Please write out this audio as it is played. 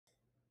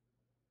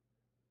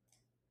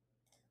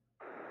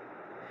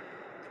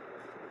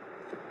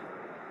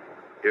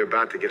You're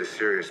about to get a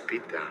serious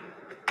beatdown.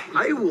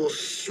 I will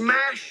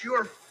smash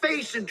your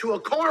face into a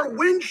car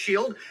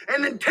windshield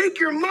and then take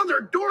your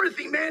mother,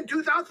 Dorothy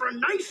Mantooth, out for a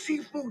nice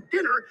seafood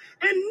dinner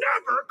and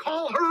never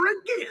call her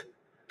again.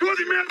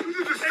 Dorothy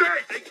Mantooth is a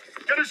saint.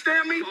 You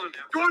understand me?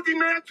 Dorothy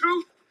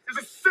Mantooth is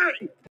a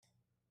saint.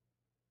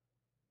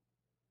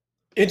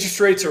 Interest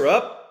rates are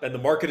up and the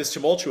market is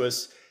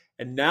tumultuous.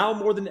 And now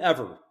more than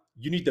ever,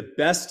 you need the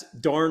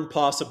best darn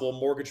possible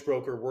mortgage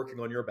broker working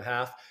on your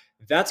behalf.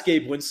 That's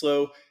Gabe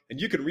Winslow. And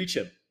you can reach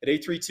him at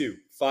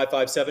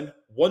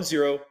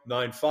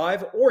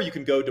 832-557-1095, or you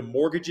can go to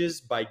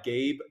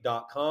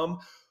mortgagesbygabe.com.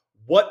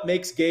 What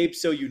makes Gabe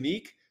so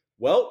unique?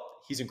 Well,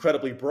 he's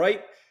incredibly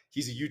bright.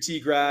 He's a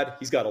UT grad.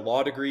 He's got a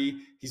law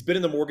degree. He's been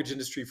in the mortgage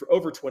industry for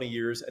over 20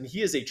 years, and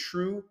he is a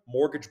true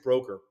mortgage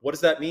broker. What does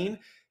that mean?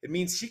 It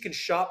means he can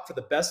shop for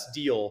the best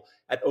deal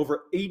at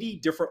over 80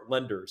 different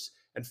lenders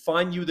and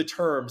find you the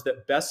terms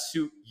that best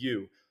suit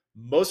you.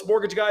 Most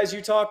mortgage guys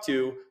you talk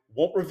to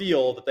won't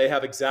reveal that they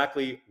have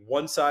exactly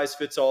one size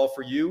fits all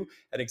for you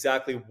and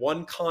exactly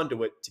one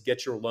conduit to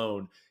get your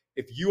loan.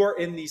 If you are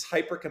in these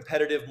hyper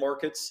competitive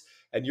markets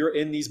and you're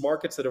in these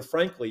markets that have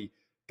frankly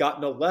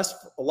gotten a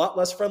lot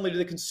less friendly to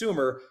the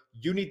consumer,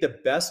 you need the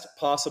best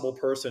possible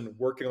person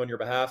working on your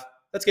behalf.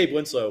 That's Gabe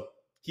Winslow.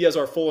 He has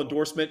our full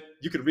endorsement.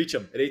 You can reach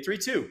him at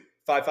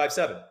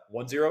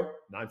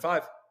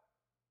 832-557-1095.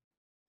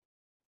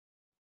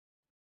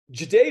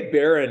 Jahdae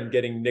Barron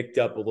getting nicked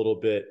up a little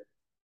bit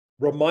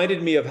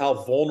reminded me of how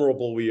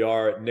vulnerable we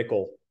are at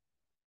nickel.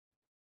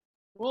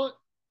 Well,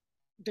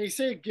 they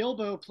say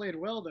Gilbo played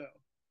well, though.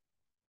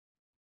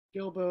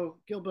 Gilbo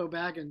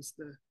Baggins,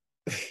 the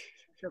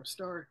backup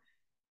star.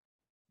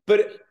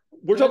 But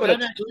we're talking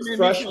about a true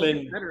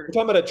freshman. We're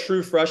talking about a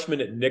true freshman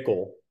at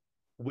nickel,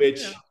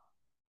 which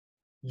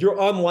you're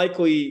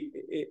unlikely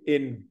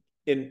in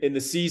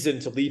the season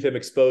to leave him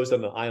exposed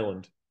on the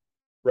island,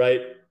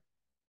 right?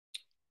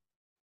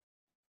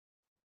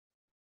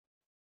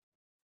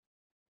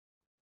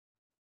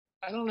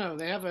 I don't know.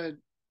 They have a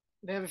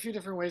few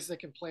different ways they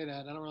can play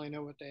that. I don't really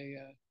know what they.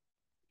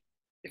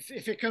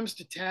 If it comes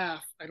to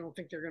Taff, I don't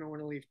think they're going to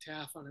want to leave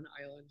Taff on an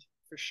island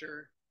for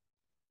sure.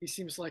 He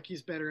seems like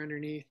he's better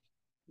underneath.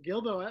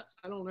 Gilbo,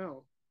 I don't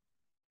know.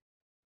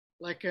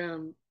 Like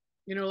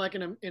like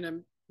in a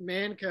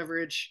man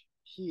coverage,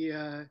 he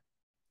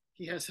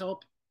has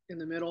help in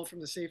the middle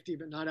from the safety,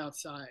 but not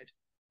outside.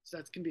 So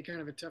that can be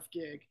kind of a tough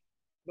gig,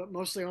 but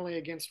mostly only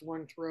against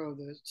one throw,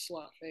 the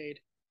slot fade.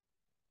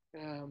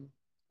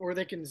 Or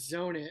they can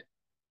zone it,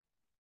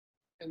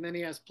 and then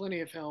he has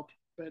plenty of help,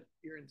 but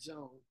you're in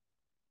zone,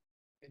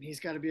 and he's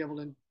got to be able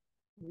to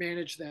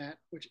manage that,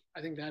 which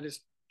I think that is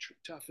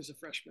tough as a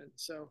freshman.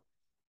 So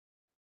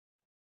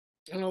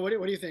I don't know. What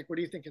do you think? What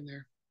are you thinking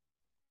there?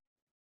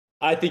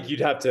 I think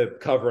you'd have to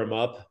cover him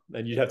up,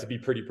 and you'd have to be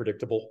pretty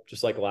predictable,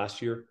 just like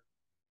last year,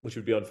 which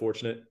would be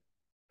unfortunate.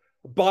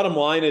 Bottom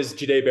line is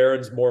Jahdae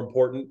Barron's more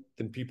important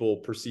than people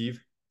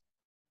perceive.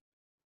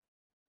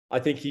 I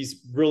think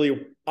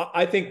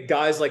I think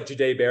guys like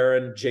Jahdae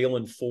Barron,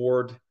 Jalen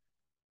Ford,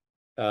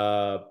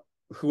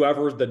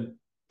 whoever the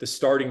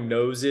starting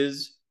nose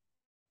is,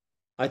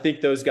 I think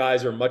those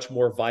guys are much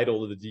more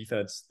vital to the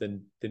defense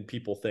than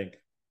people think,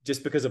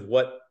 just because of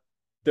what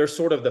they're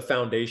sort of the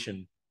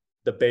foundation,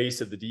 the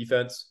base of the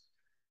defense.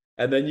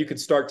 And then you can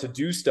start to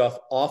do stuff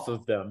off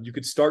of them. You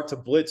could start to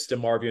blitz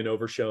DeMarvion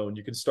Overshone.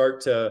 You can start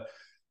to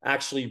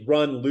actually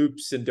run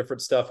loops and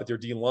different stuff with your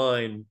D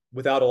line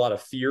without a lot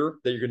of fear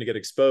that you're going to get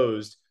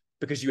exposed,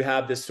 because you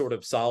have this sort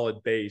of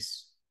solid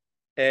base.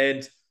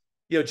 And,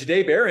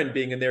 Jahdae Barron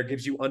being in there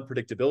gives you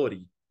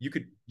unpredictability. You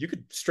could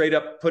straight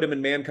up put him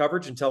in man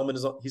coverage and tell him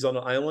he's on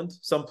an island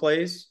some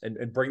plays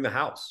and bring the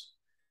house.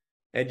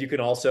 And you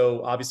can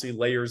also obviously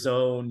layer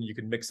zone. You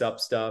can mix up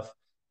stuff.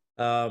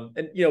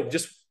 And,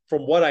 just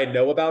from what I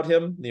know about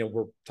him,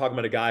 we're talking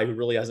about a guy who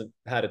really hasn't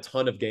had a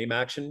ton of game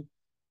action.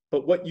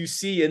 But what you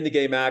see in the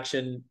game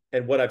action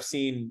and what I've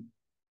seen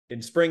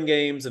in spring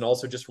games, and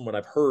also just from what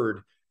I've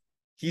heard,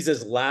 he's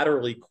as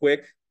laterally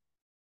quick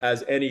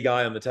as any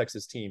guy on the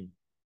Texas team.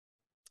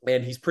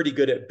 And he's pretty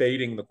good at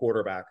baiting the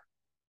quarterback.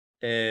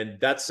 And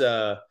that's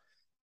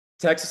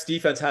Texas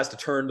defense has to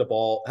turn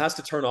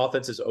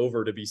offenses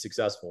over to be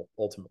successful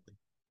ultimately.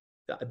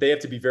 They have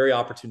to be very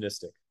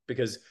opportunistic,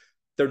 because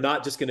they're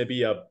not just going to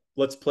be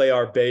let's play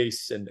our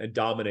base and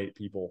dominate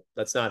people.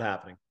 That's not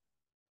happening.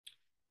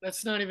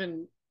 That's not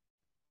even,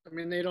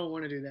 they don't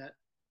want to do that.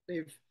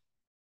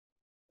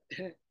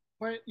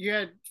 You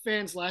had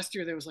fans last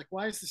year that was like,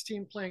 why is this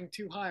team playing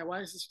too high?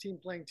 Why is this team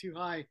playing too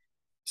high?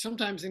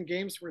 Sometimes in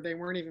games where they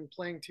weren't even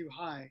playing too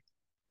high,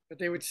 but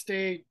they would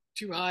stay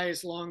too high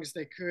as long as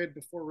they could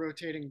before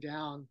rotating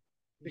down.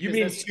 You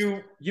mean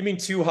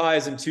too high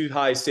as in too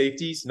high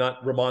safeties,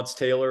 not Ramonce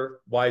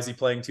Taylor? Why is he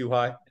playing too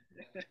high?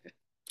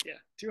 Yeah,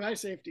 too high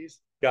safeties.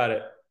 Got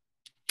it.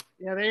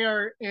 Yeah, they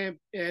are.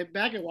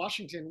 Back at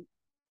Washington,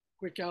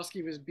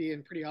 Kwiatkowski was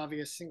being pretty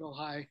obvious single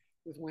high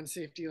with one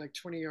safety like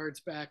 20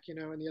 yards back,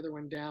 and the other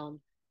one down.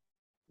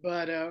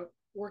 But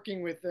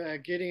working with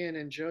Gideon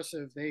and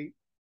Joseph, they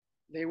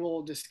they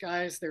will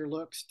disguise their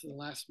looks to the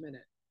last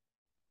minute.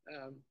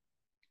 Um,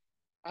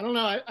 I don't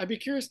know. I'd be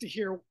curious to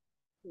hear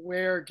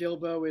where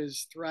Gilbo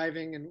is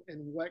thriving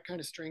and what kind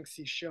of strengths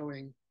he's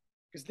showing,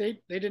 because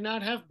they did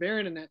not have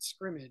Barron in that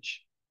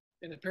scrimmage,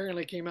 and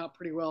apparently came out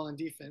pretty well on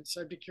defense.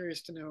 So I'd be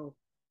curious to know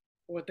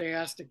what they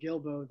asked of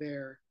Gilbo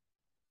there.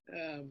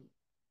 Um,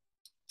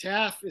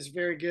 Taff is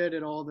very good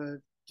at all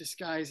the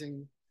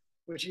disguising,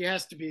 which he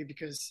has to be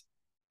because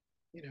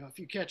if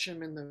you catch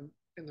him in the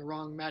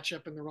wrong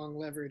matchup and the wrong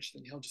leverage,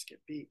 then he'll just get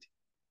beat.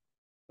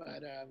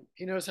 But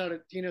he knows how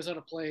to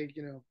play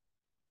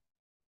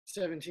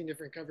 17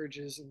 different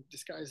coverages and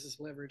disguise his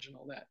leverage and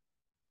all that.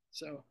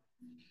 So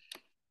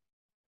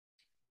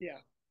yeah.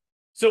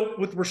 So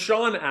with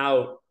Rashawn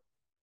out,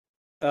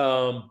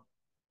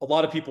 a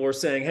lot of people are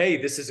saying,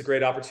 hey, this is a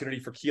great opportunity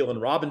for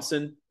Keelan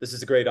Robinson. This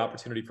is a great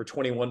opportunity for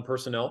 21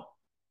 personnel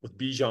with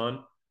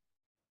Bijan.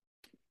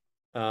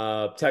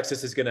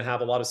 Texas is going to have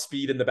a lot of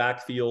speed in the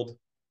backfield.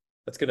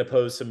 That's going to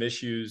pose some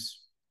issues.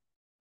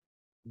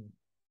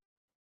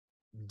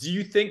 Do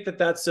you think that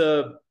that's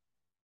a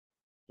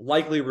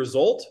likely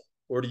result,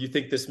 or do you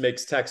think this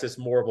makes Texas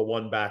more of a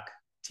one-back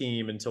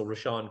team until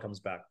Rashawn comes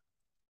back?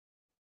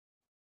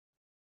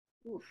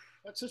 Oof,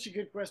 that's such a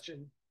good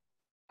question.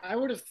 I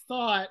would have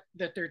thought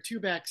that their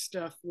two-back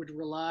stuff would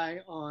rely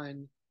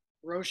on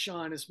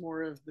Roschon as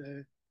more of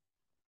the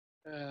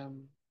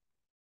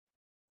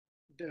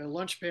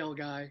lunch pail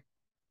guy,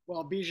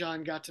 while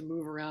Bijan got to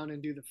move around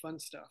and do the fun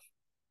stuff.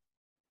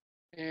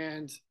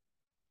 And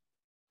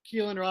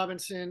Keelan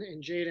Robinson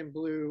and Jaden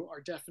Blue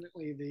are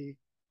definitely the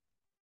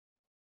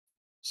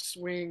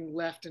swing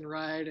left and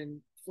right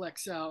and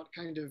flex out,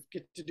 kind of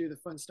get to do the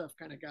fun stuff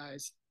kind of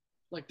guys.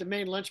 Like the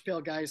main lunch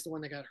pail guy is the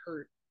one that got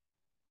hurt.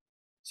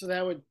 So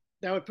that would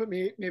put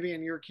me maybe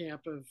in your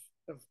camp of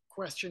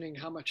questioning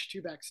how much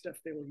two-back stuff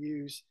they will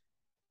use.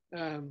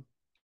 But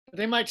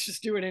they might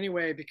just do it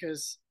anyway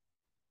because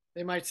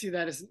they might see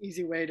that as an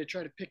easy way to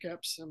try to pick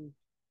up some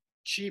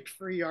cheap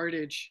free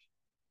yardage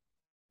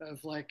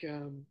of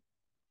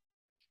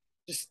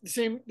just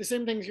the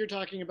same things you're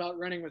talking about,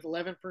 running with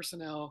 11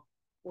 personnel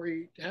where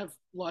you have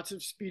lots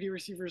of speedy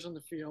receivers on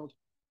the field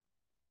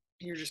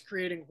and you're just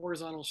creating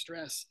horizontal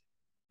stress.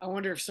 I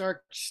wonder if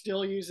Sark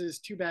still uses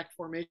two-back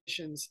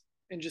formations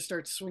and just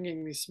starts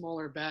swinging these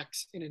smaller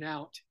backs in and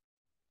out,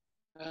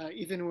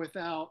 even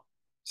without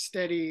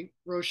steady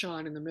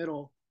Roschon in the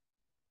middle,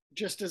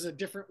 just as a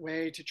different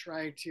way to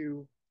try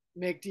to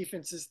make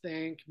defenses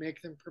think,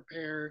 make them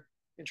prepare,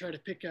 and try to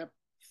pick up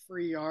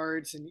free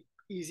yards and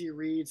easy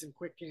reads and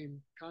quick game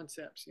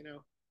concepts,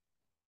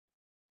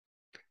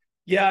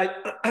 Yeah,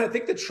 I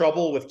think the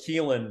trouble with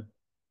Keelan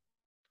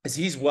is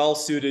he's well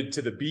suited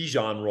to the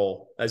Bijan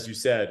role, as you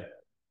said,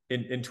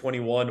 in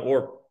 21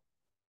 or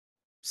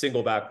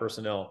single back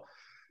personnel.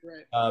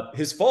 Right.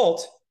 His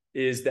fault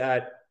is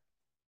that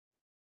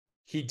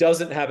he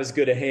doesn't have as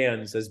good a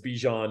hands as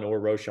Bijan or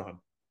Roschon.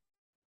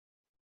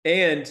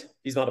 And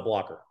he's not a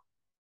blocker.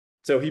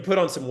 So he put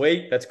on some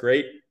weight. That's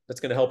great. That's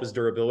going to help his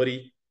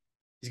durability.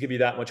 He's going to be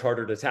that much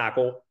harder to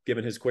tackle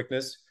given his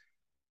quickness.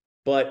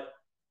 But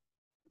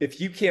if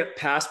you can't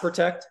pass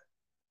protect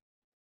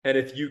and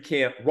if you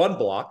can't run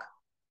block,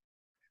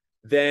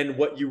 then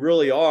what you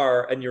really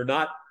are, and you're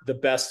not the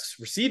best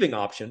receiving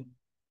option,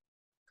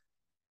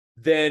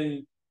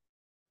 then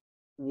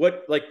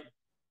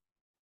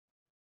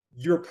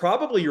your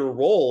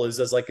role is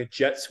as like a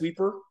jet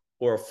sweeper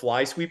or a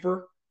fly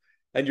sweeper,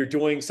 and you're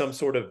doing some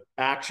sort of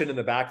action in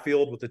the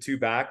backfield with the two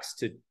backs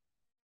to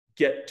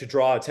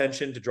draw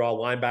attention, to draw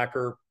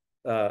linebacker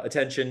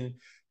attention,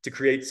 to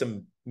create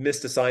some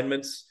missed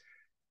assignments.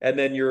 And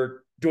then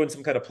you're doing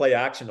some kind of play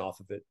action off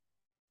of it.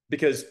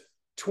 Because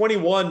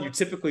 21, you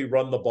typically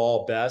run the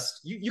ball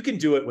best. You can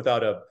do it with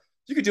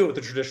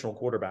a traditional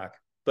quarterback,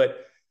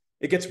 but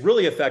it gets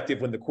really effective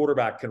when the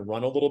quarterback can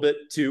run a little bit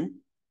too.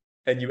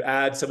 And you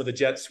add some of the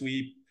jet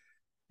sweep,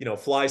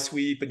 fly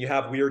sweep, and you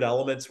have weird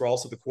elements where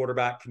also the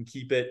quarterback can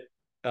keep it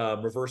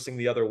reversing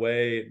the other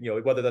way,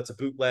 whether that's a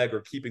bootleg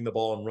or keeping the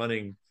ball and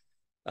running.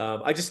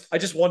 I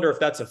just wonder if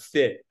that's a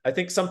fit. I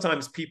think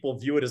sometimes people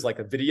view it as like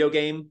a video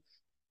game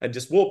and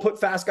just, we'll put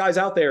fast guys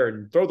out there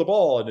and throw the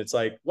ball. And it's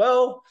like,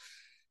 well,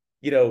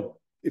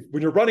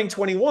 when you're running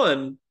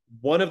 21,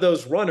 one of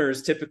those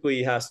runners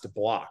typically has to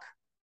block,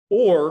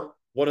 or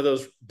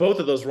both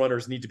of those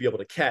runners need to be able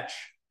to catch,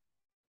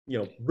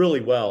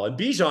 really well. And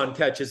Bijan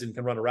catches and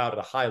can run a route at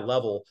a high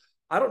level.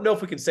 I don't know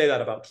if we can say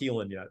that about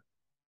Keelan yet.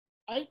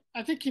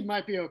 I think he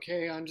might be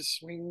okay on just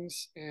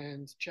swings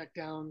and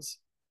checkdowns.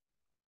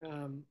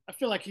 I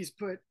feel like he's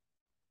put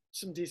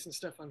some decent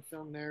stuff on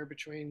film there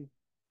between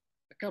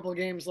a couple of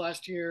games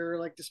last year,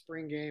 like the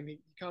spring game. He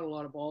caught a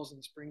lot of balls in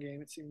the spring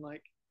game, it seemed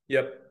like.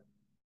 Yep.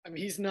 I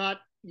mean,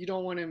 you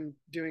don't want him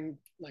doing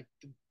like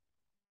the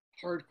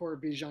hardcore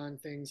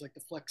Bijan things like the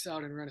flex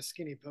out and run a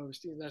skinny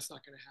post. That's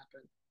not going to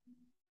happen.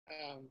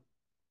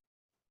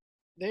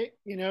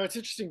 It's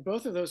interesting.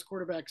 Both of those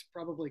quarterbacks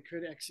probably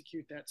could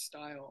execute that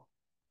style.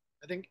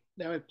 I think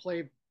that would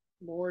play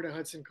more to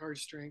Hudson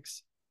Card's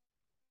strengths.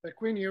 But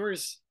Quinn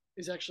Ewers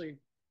is actually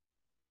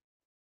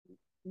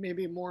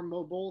maybe more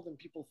mobile than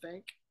people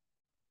think,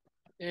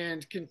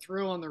 and can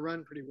throw on the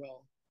run pretty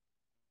well.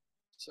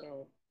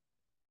 So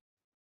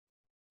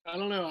I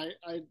don't know.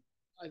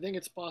 I think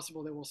it's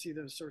possible that we'll see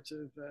those sorts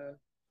of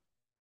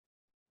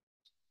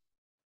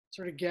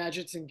sort of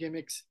gadgets and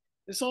gimmicks.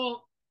 This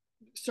all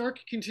Sark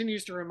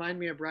continues to remind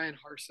me of Brian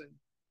Harson,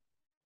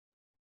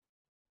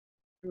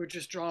 who would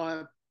just draw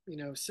up,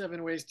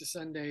 7 ways to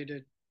Sunday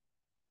to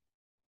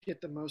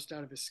get the most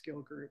out of his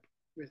skill group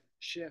with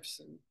shifts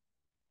and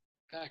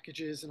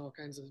packages and all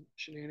kinds of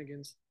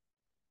shenanigans.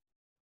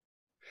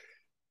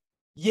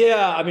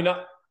 Yeah, I mean,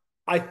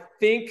 I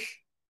think,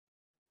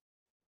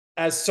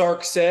 as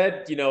Sark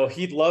said,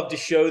 he'd love to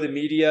show the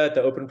media at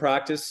the open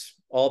practice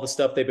all the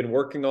stuff they've been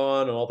working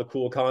on and all the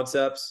cool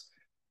concepts.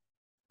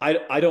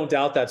 I don't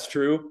doubt that's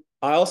true.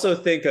 I also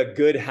think a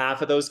good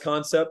half of those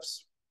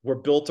concepts were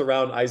built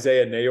around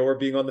Isaiah Nayor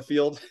being on the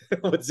field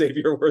with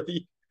Xavier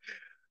Worthy.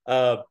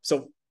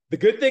 So the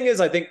good thing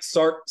is, I think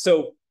Sark.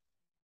 So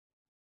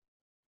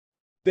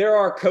there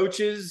are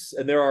coaches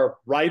and there are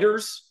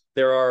writers,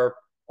 there are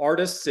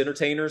artists,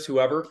 entertainers,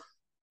 whoever,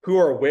 who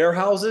are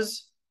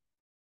warehouses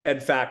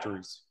and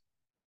factories.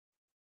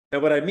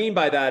 And what I mean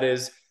by that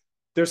is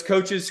there's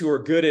coaches who are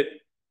good at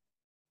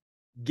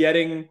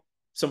getting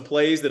some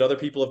plays that other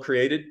people have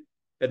created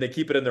and they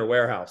keep it in their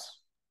warehouse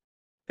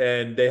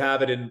and they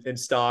have it in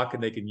stock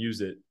and they can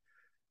use it.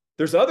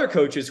 There's other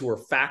coaches who are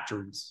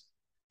factories.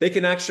 They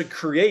can actually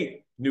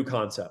create new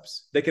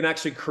concepts. They can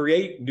actually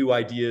create new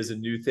ideas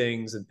and new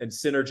things and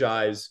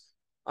synergize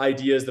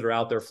ideas that are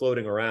out there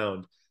floating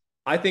around.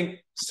 I think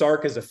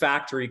Sark is a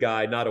factory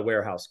guy, not a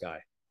warehouse guy.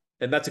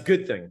 And that's a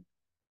good thing.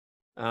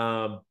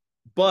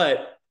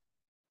 But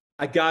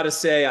I got to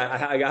say,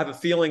 I have a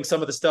feeling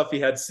some of the stuff he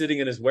had sitting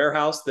in his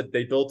warehouse that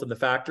they built in the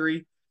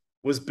factory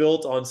was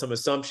built on some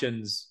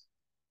assumptions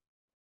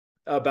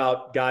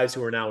about guys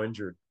who are now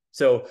injured.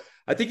 So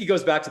I think he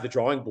goes back to the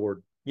drawing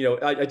board.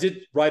 I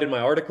did write in my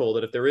article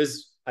that if there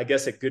is, I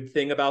guess, a good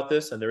thing about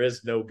this, and there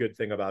is no good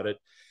thing about it,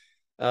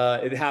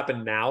 it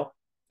happened now.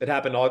 It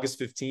happened August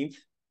 15th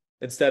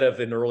instead of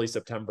in early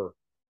September,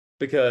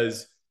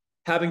 because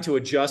having to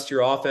adjust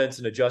your offense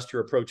and adjust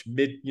your approach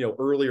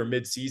early or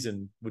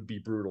mid-season would be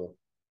brutal.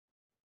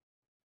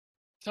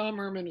 Tom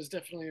Herman is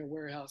definitely a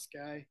warehouse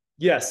guy.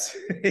 Yes,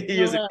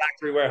 he is a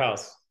factory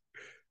warehouse.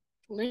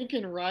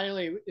 Lincoln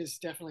Riley is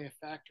definitely a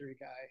factory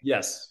guy.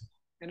 Yes.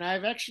 And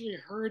I've actually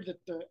heard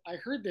I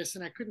heard this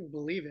and I couldn't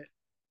believe it.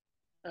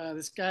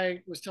 This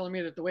guy was telling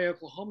me that the way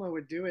Oklahoma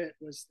would do it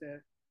was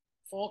that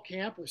fall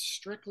camp was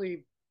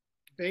strictly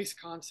base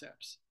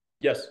concepts.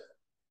 Yes.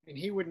 And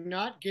he would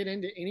not get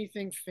into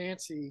anything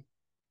fancy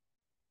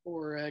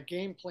or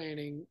game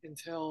planning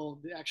until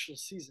the actual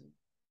season.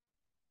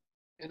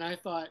 And I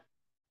thought,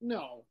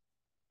 no,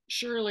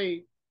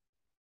 surely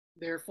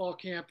their fall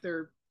camp,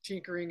 they're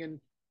tinkering and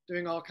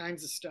doing all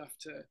kinds of stuff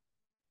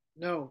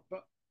no.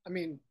 But I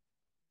mean,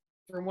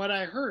 from what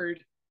I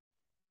heard,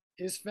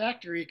 his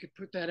factory could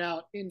put that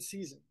out in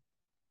season.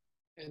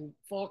 And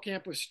fall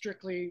camp was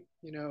strictly,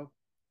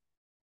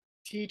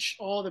 teach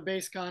all the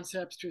base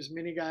concepts to as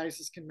many guys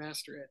as can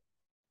master it.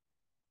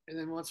 And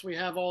then once we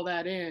have all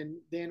that in,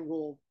 then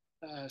we'll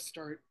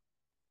start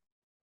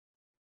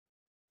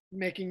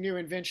making new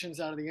inventions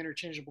out of the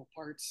interchangeable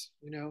parts,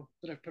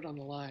 that I've put on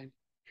the line.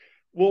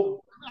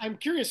 Well, I'm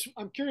curious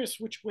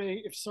which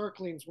way, if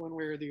Sark leans one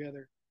way or the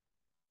other.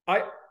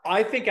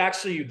 I think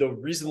actually the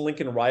reason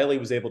Lincoln Riley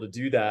was able to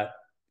do that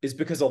is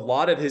because a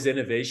lot of his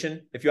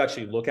innovation, if you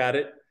actually look at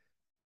it,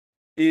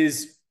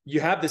 is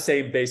you have the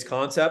same base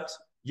concept.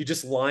 You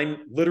just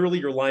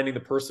you're lining the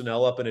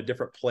personnel up in a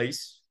different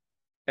place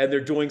and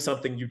they're doing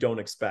something you don't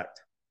expect.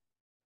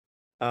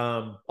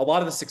 A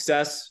lot of the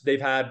success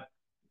they've had,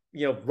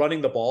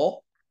 running the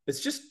ball, it's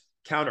just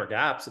counter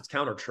gaps, it's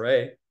counter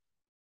tray.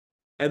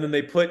 And then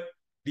they put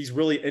these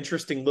really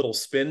interesting little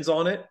spins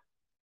on it,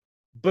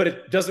 but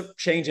it doesn't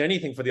change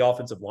anything for the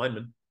offensive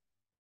lineman.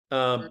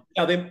 Now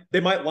they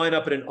might line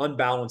up in an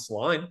unbalanced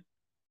line,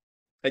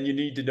 and you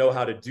need to know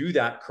how to do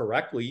that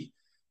correctly.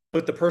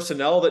 But the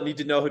personnel that need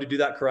to know how to do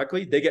that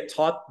correctly, they get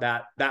taught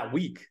that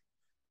week,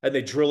 and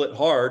they drill it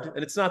hard.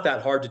 And it's not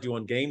that hard to do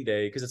on game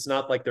day because it's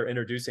not like they're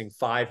introducing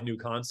 5 new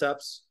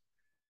concepts.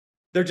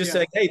 They're just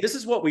saying, hey, this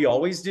is what we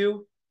always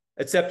do,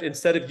 except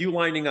instead of you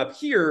lining up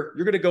here,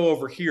 you're going to go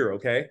over here,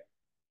 okay?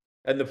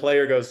 And the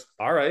player goes,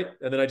 all right.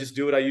 And then I just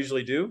do what I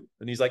usually do.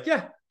 And he's like,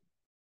 yeah.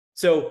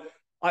 So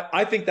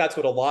I think that's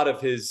what a lot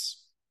of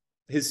his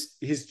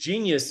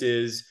genius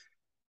is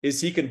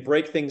he can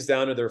break things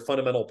down to their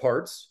fundamental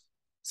parts.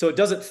 So it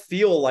doesn't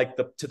feel like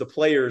to the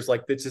players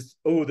like it's just,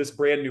 this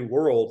brand new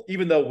world,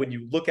 even though when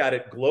you look at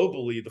it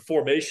globally, the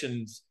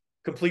formation's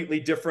completely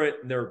different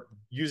and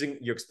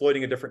you're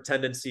exploiting a different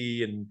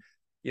tendency. And,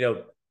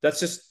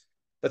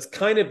 that's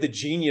kind of the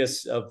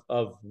genius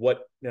of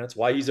what, that's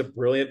why he's a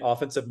brilliant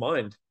offensive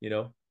mind.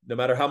 No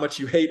matter how much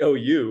you hate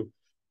OU,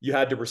 you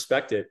had to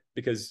respect it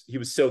because he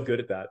was so good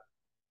at that.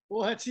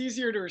 Well, it's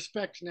easier to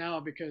respect now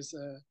because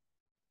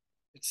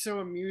it's so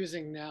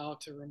amusing now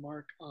to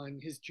remark on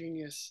his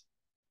genius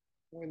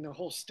when the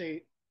whole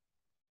state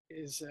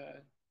is,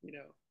 you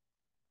know,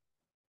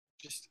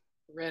 just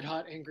red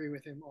hot angry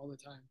with him all the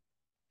time.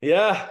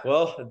 Yeah,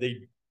 well,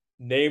 they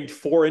named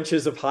 4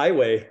 inches of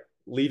highway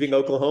leaving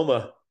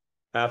Oklahoma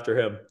after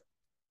him.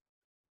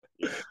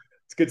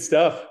 It's good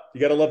stuff.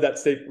 You got to love that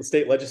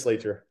state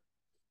legislature.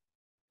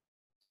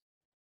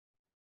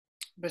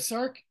 But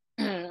Sark,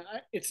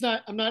 it's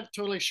not. I'm not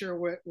totally sure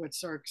what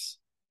Sark's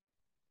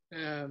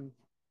um,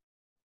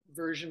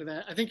 version of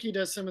that. I think he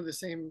does some of the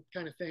same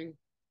kind of thing,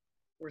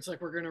 where it's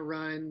like we're going to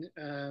run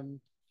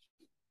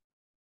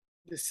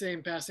the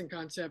same passing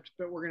concept,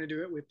 but we're going to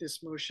do it with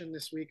this motion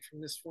this week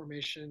from this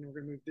formation. We're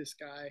going to move this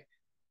guy.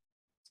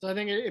 So I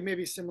think it may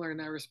be similar in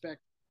that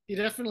respect. He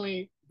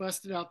definitely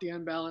busted out the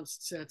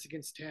unbalanced sets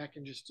against Tech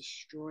and just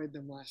destroyed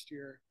them last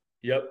year.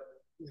 Yep.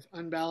 With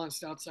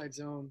unbalanced outside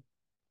zone.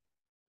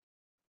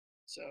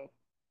 So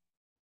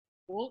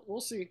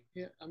we'll see.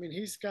 Yeah, I mean,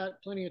 he's got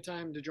plenty of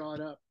time to draw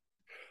it up.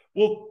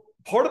 Well,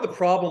 part of the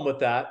problem with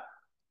that,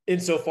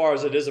 insofar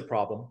as it is a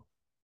problem,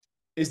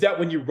 is that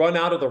when you run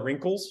out of the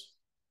wrinkles,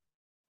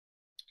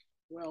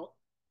 well,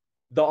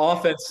 the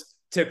offense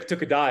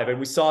took a dive, and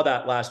we saw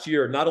that last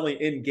year, not only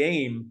in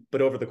game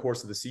but over the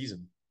course of the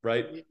season,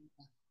 right? Yeah.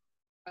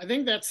 I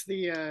think that's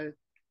the.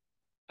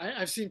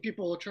 I've seen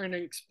people trying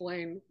to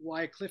explain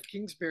why Cliff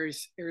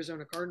Kingsbury's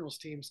Arizona Cardinals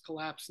teams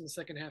collapse in the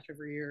second half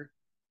every year,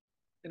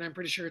 and I'm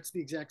pretty sure it's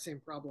the exact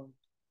same problem.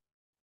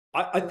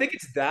 I think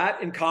it's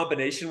that in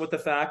combination with the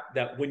fact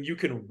that when you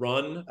can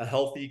run a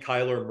healthy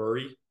Kyler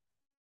Murray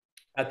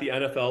at the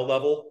NFL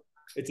level,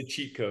 it's a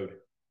cheat code.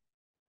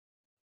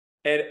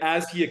 And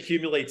as he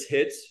accumulates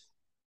hits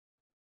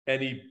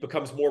and he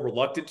becomes more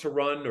reluctant to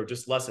run or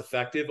just less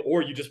effective,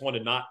 or you just want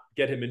to not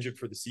get him injured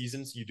for the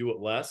season, so you do it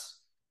less,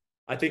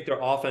 I think their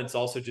offense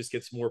also just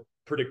gets more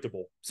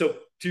predictable. So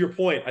to your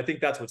point, I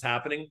think that's what's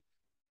happening.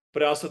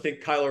 But I also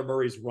think Kyler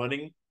Murray's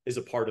running is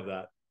a part of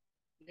that.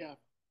 Yeah.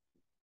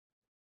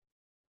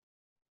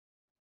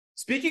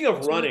 Speaking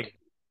of running,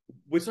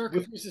 Sark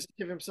refuses to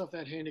give himself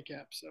that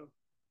handicap. So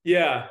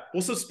yeah.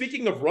 Well, so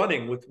speaking of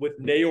running with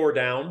Nayor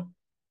down,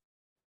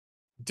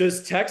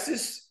 does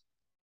Texas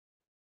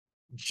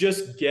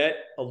just get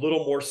a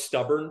little more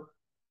stubborn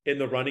in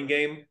the running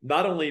game?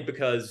 Not only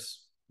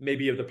because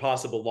maybe of the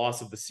possible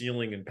loss of the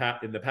ceiling in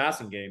the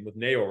passing game with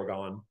Nayor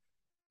gone,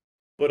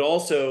 but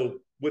also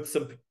with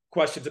some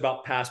questions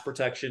about pass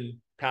protection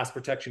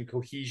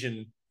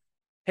cohesion.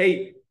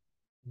 Hey,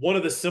 one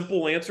of the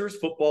simple answers,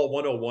 football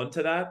 101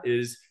 to that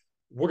is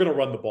we're going to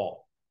run the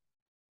ball.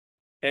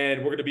 And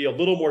we're going to be a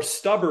little more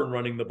stubborn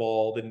running the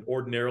ball than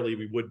ordinarily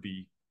we would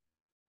be.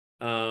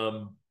 You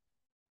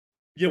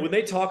know, when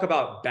they talk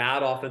about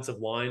bad offensive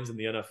lines in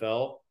the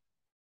NFL,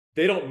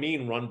 they don't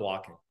mean run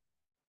blocking.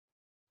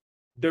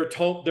 They're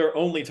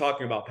only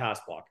talking about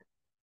pass blocking,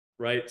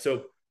 right?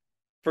 So,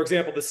 for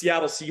example, the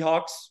Seattle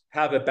Seahawks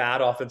have a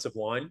bad offensive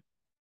line,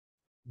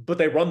 but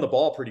they run the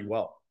ball pretty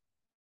well.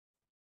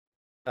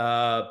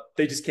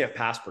 They just can't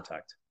pass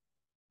protect.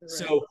 Right.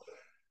 So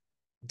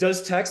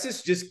does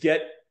Texas just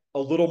get a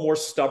little more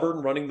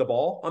stubborn running the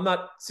ball? I'm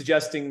not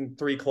suggesting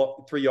 3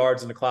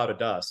 yards in a cloud of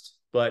dust,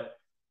 but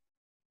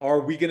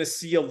are we going to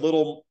see a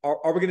little?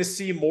 Are we going to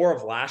see more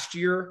of last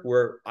year,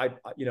 where I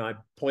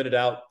pointed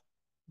out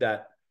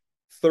that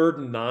 3rd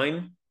and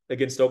 9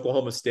 against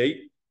Oklahoma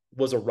State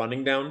was a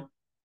running down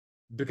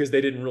because they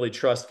didn't really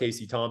trust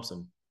Casey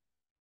Thompson.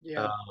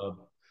 Yeah,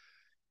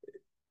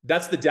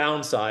 that's the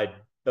downside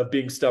of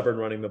being stubborn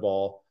running the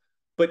ball.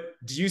 But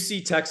do you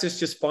see Texas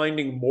just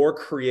finding more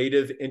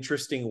creative,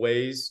 interesting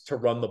ways to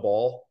run the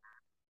ball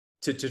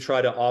to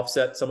try to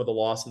offset some of the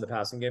loss in the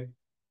passing game?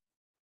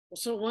 Well,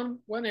 so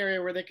one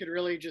area where they could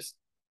really just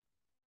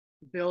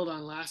build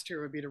on last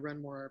year would be to run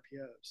more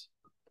RPOs.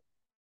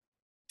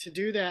 To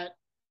do that,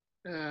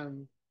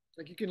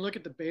 like you can look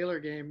at the Baylor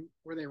game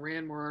where they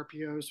ran more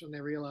RPOs when they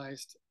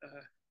realized,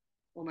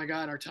 oh my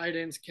God, our tight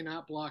ends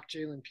cannot block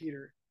Jalen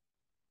Peter.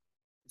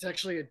 It's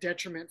actually a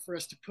detriment for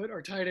us to put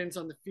our tight ends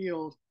on the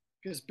field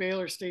because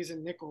Baylor stays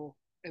in nickel,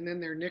 and then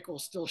their nickel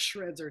still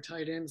shreds our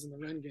tight ends in the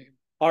run game.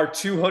 Our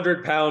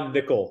 200-pound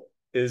nickel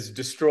is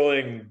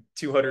destroying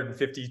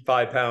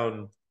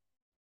 255-pound.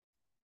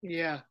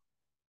 Yeah.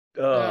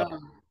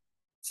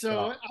 So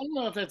I don't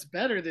know if that's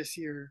better this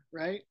year,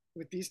 right?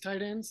 With these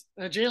tight ends.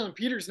 Jalen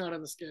Peter's not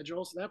on the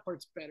schedule, so that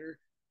part's better.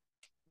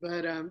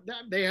 But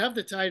they have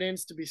the tight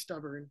ends to be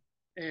stubborn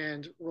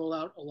and roll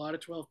out a lot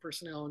of 12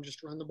 personnel and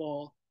just run the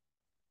ball.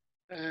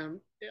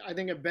 I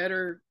think a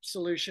better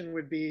solution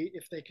would be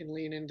if they can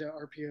lean into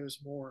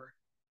RPOs more.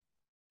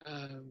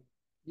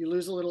 You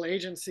lose a little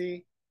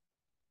agency,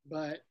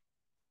 but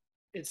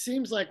it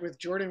seems like with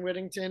Jordan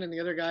Whittington and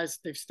the other guys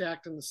they've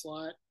stacked in the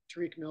slot,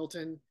 Tariq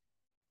Milton,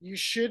 you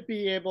should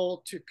be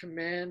able to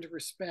command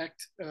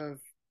respect of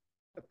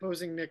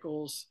opposing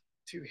nickels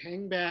to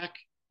hang back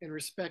and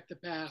respect the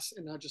pass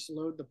and not just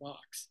load the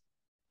box.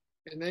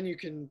 And then you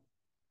can,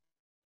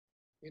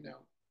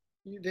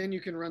 then you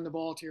can run the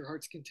ball to your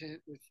heart's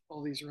content with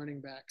all these running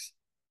backs.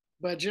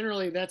 But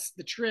generally that's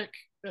the trick.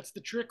 That's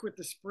the trick with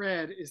the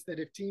spread, is that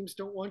if teams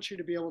don't want you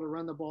to be able to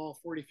run the ball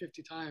 40,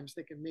 50 times,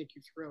 they can make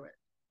you throw it.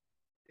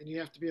 and you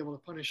have to be able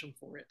to punish them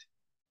for it.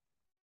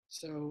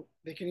 So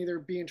they can either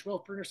be in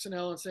 12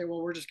 personnel and say,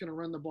 well, we're just going to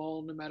run the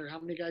ball no matter how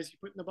many guys you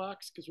put in the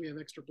box because we have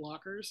extra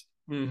blockers.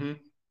 Mm-hmm.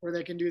 Or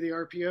they can do the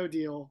RPO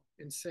deal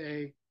and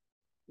say,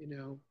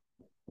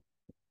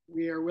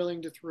 we are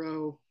willing to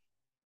throw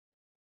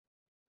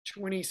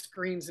 20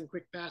 screens and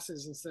quick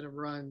passes instead of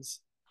runs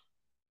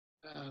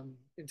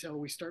until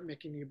we start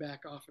making you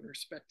back off and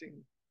respecting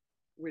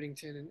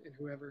Whittington and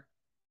whoever.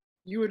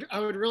 I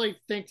would really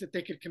think that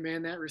they could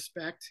command that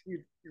respect.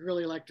 You'd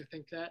really like to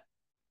think that,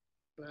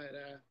 but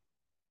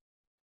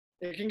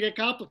it can get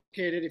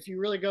complicated if you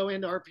really go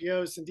into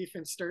RPOs and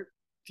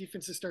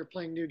defenses start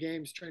playing new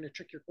games, trying to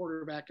trick your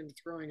quarterback into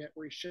throwing it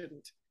where he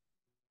shouldn't.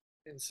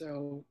 And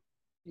so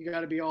you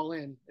got to be all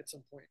in at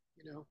some point.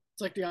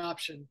 It's like the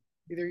option: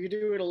 either you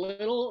do it a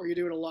little or you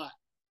do it a lot.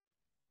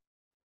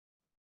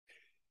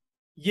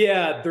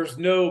 Yeah, there's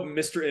no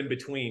Mr. In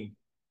between.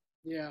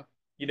 Yeah.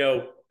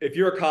 If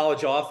you're a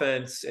college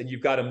offense and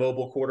you've got a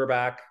mobile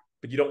quarterback,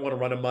 but you don't want to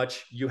run him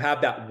much, you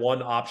have that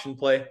one option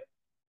play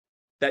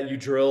that you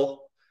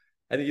drill,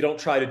 and then you don't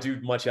try to do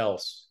much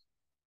else.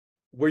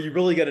 Where you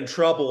really get in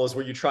trouble is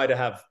where you try to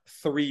have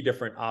 3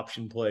 different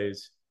option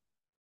plays.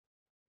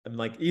 And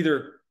like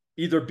either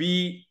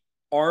be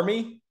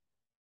Army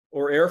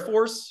or Air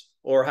Force,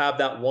 or have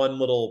that one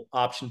little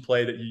option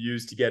play that you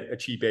use to get a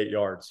cheap 8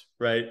 yards,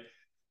 right?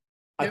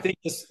 Yep.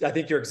 I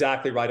think you're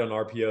exactly right on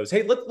RPOs.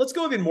 Hey, let's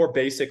go even more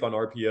basic on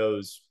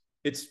RPOs.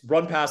 It's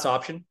run pass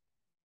option.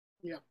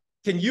 Yeah.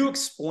 Can you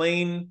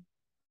explain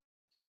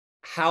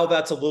how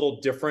that's a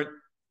little different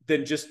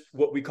than just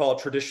what we call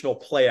traditional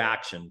play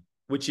action,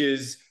 which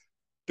is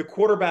the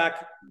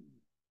quarterback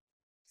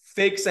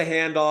fakes a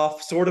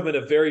handoff sort of in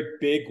a very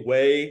big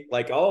way,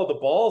 like, oh, the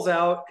ball's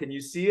out. Can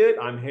you see it?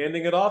 I'm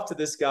handing it off to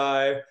this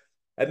guy.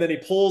 And then he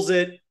pulls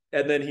it,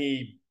 and then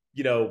he,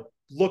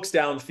 looks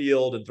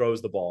downfield and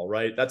throws the ball,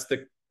 right? That's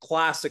the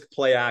classic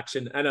play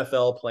action,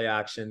 NFL play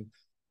action.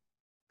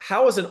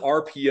 How is an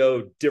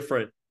RPO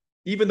different,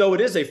 even though it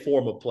is a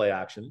form of play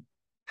action?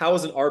 How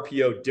is an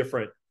RPO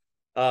different?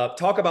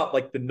 Talk about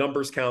like the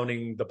numbers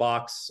counting, the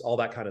box, all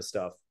that kind of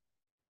stuff.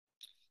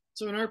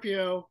 So an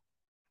RPO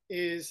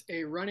is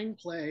a running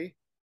play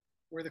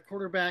where the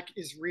quarterback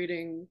is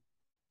reading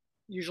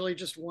usually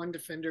just one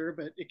defender,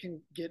 but it can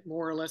get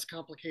more or less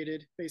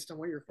complicated based on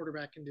what your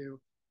quarterback can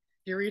do.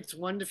 He reads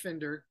one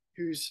defender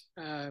who's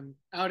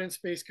out in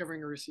space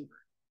covering a receiver.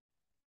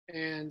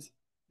 And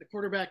the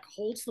quarterback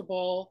holds the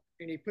ball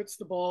and he puts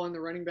the ball in the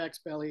running back's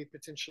belly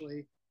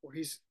potentially, or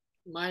he's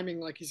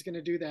miming like he's going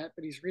to do that,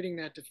 but he's reading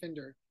that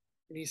defender.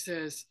 And he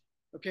says,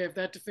 okay, if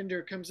that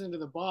defender comes into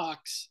the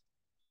box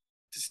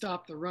to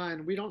stop the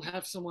run, we don't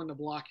have someone to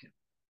block him.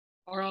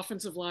 Our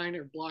offensive line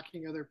are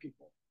blocking other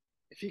people.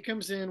 If he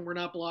comes in, we're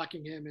not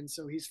blocking him. And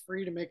so he's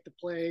free to make the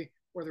play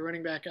where the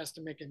running back has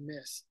to make a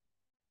miss.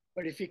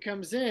 But if he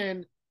comes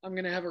in, I'm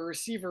going to have a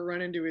receiver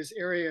run into his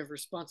area of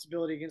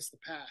responsibility against the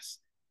pass.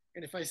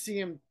 And if I see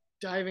him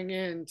diving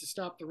in to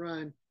stop the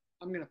run,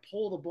 I'm going to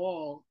pull the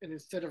ball, and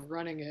instead of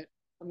running it,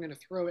 I'm going to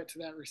throw it to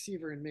that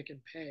receiver and make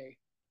him pay.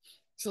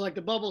 So like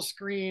the bubble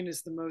screen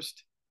is the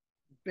most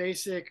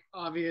basic,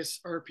 obvious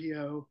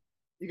RPO.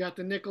 You got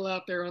the nickel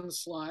out there on the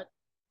slot.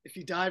 If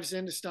he dives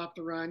in to stop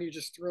the run, you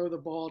just throw the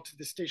ball to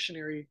the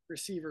stationary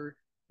receiver,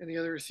 and the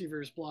other receiver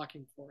is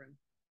blocking for him.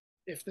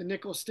 If the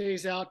nickel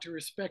stays out to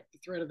respect the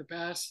threat of the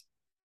pass,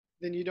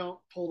 then you don't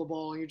pull the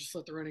ball and you just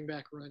let the running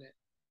back run it.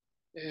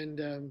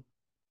 And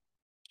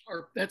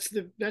that's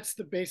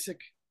the basic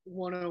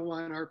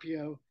 101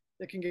 RPO.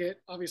 That can get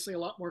obviously a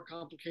lot more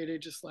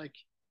complicated, just like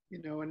a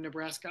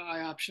Nebraska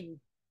I option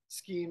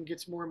scheme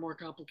gets more and more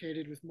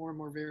complicated with more and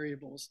more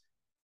variables.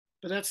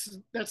 But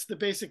that's the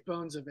basic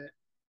bones of it.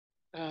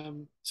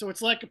 So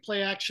it's like a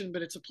play action,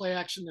 but it's a play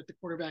action that the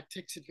quarterback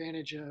takes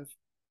advantage of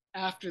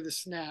after the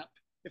snap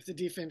if the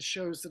defense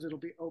shows that it'll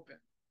be open.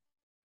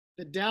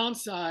 The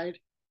downside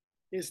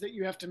is that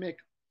you have to make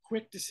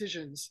quick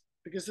decisions,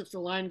 because if the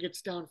line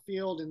gets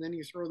downfield and then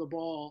you throw the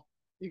ball,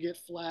 you get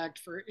flagged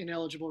for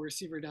ineligible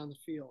receiver down the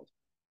field.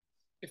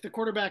 If the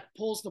quarterback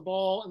pulls the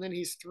ball and then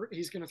he's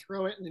going to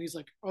throw it, and then he's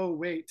like, oh,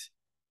 wait,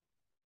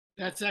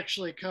 that's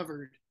actually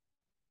covered.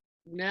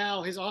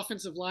 Now his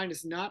offensive line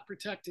is not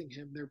protecting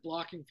him. They're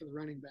blocking for the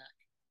running back.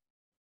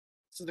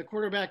 So the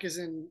quarterback is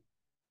in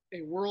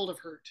a world of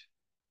hurt.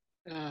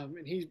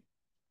 And he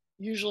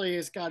usually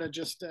has got to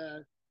just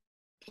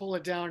pull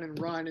it down and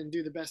run and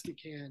do the best he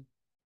can.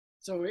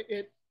 So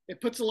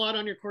it puts a lot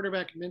on your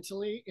quarterback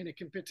mentally, and it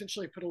can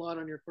potentially put a lot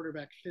on your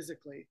quarterback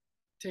physically,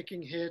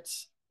 taking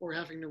hits or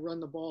having to run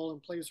the ball,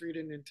 and plays where you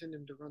didn't intend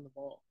him to run the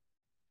ball.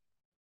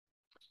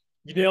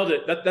 You nailed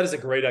it. That is a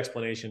great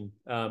explanation.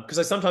 Because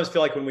I sometimes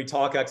feel like when we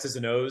talk X's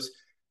and O's,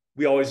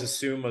 we always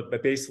assume a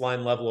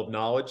baseline level of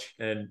knowledge,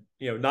 and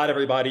not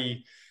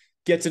everybody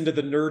gets into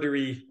the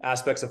nerdery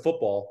aspects of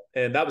football.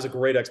 And that was a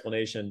great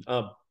explanation.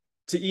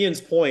 To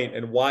Ian's point,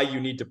 and why you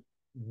need to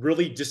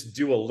really just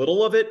do a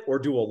little of it or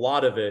do a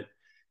lot of it,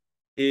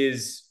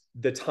 is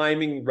the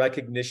timing,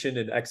 recognition,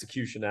 and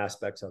execution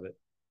aspects of it.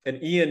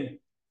 And Ian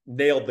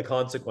nailed the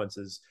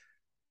consequences.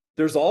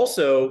 there's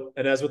also,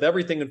 and as with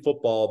everything in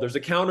football, there's a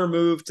counter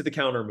move to the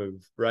counter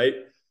move, right?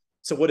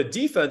 So what a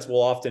defense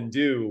will often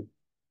do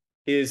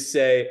is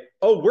say,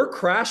 oh, we're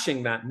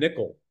crashing that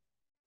nickel.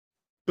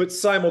 But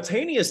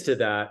simultaneous to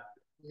that,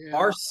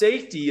 our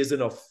safety is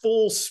in a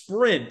full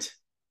sprint,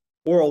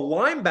 or a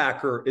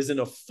linebacker is in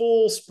a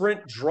full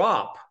sprint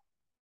drop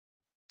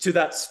to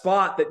that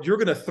spot that you're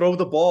going to throw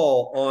the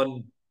ball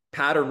on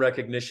pattern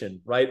recognition,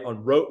 right?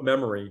 On rote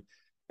memory.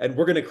 And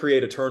we're going to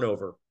create a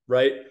turnover,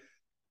 right?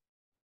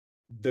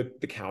 The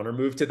counter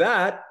move to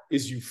that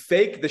is you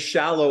fake the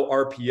shallow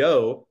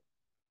RPO.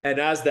 And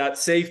as that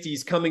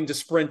safety's coming to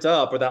sprint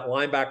up or that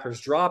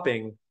linebacker's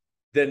dropping,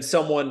 then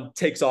someone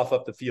takes off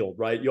up the field,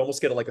 right? You almost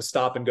get like a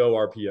stop and go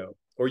RPO,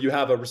 or you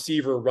have a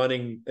receiver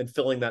running and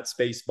filling that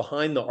space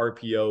behind the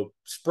RPO,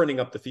 sprinting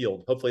up the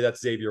field. Hopefully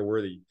that's Xavier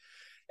Worthy.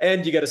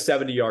 And you get a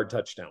 70-yard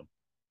touchdown.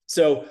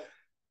 So,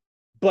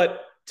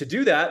 but to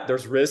do that,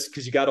 there's risk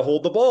because you got to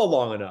hold the ball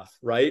long enough,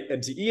 right?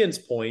 And to Ian's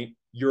point,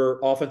 your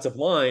offensive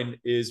line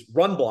is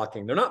run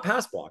blocking. They're not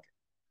pass blocking.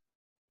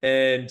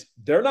 And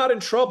they're not in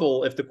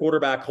trouble if the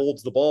quarterback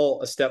holds the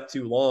ball a step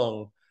too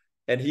long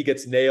and he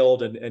gets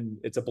nailed and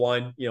it's a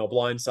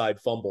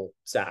blindside fumble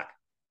sack.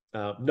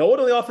 No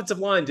one on the offensive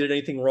line did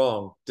anything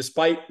wrong,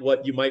 despite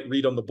what you might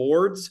read on the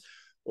boards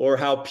or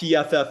how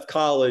PFF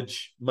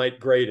College might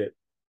grade it.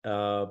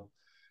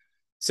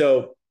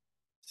 So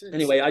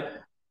anyway,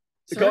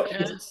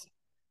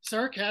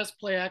 Sark has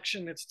play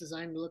action that's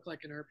designed to look like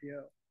an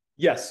RPO.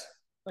 Yes.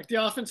 Like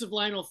the offensive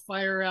line will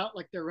fire out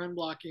like they're run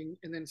blocking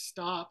and then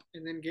stop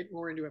and then get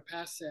more into a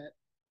pass set.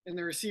 And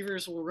the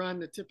receivers will run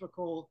the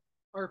typical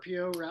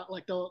RPO route.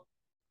 Like the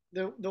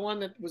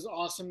one that was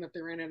awesome that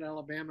they ran at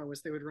Alabama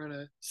was they would run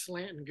a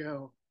slant and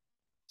go.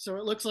 So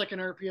it looks like an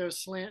RPO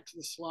slant to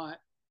the slot.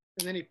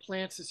 And then he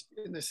plants his,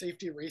 and the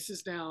safety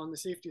races down. The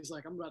safety is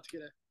like, I'm about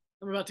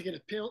to get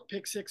a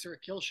pick six or a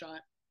kill shot.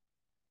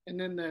 And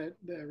then the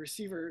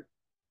receiver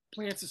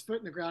plants his foot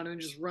in the ground and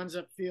just runs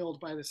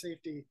upfield by the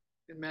safety.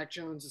 And Mac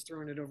Jones is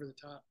throwing it over the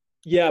top.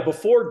 Yeah,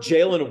 before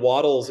Jalen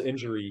Waddle's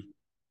injury,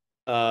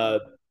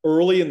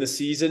 early in the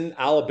season,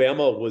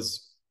 Alabama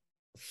was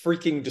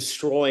freaking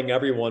destroying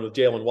everyone with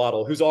Jalen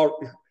Waddle, who's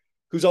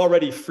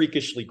already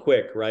freakishly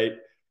quick, right?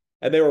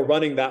 And they were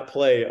running that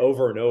play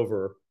over and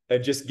over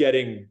and just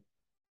getting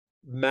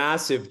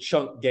massive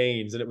chunk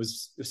gains, and it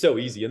was so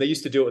easy. And they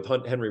used to do it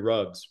with Henry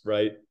Ruggs,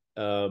 right?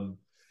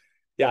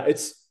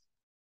 There's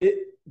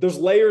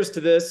layers to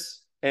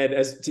this, and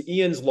as to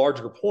Ian's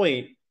larger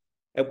point,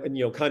 and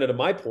kind of to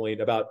my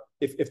point about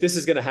if this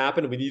is going to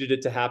happen, we needed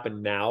it to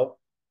happen now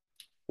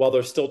while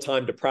there's still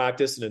time to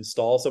practice and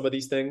install some of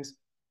these things.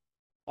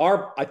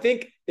 I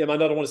think, and I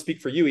don't want to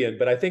speak for you, Ian,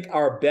 but I think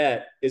our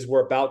bet is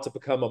we're about to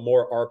become a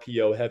more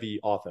RPO heavy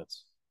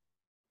offense.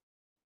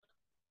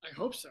 I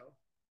hope so.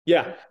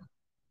 Yeah.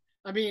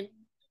 I mean,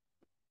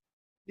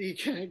 he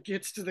kind of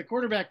gets to the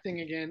quarterback thing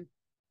again.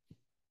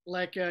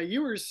 Like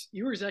Ewers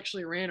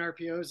actually ran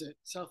RPOs at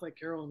South Lake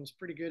Carroll and was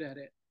pretty good at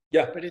it.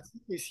 Yeah. But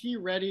is he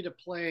ready to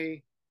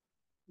play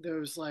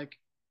those, like,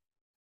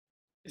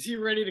 is he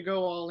ready to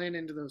go all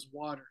into those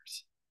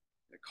waters?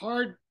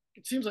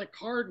 It seems like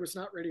Card was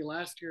not ready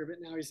last year, but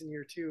now he's in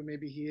year 2.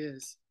 Maybe he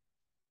is.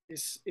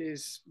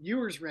 Is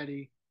Ewers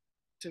ready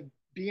to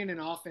be in an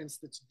offense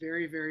that's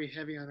very, very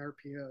heavy on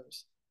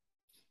RPOs?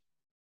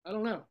 I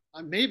don't know.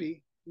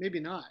 Maybe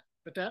not.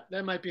 But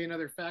that might be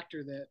another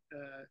factor that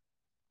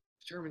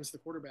determines the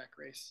quarterback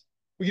race.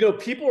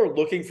 People are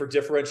looking for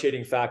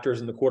differentiating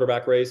factors in the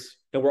quarterback race,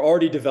 and we're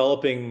already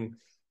developing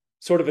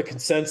sort of a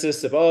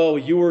consensus of,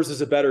 Ewers is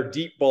a better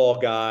deep ball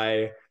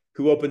guy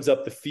who opens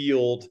up the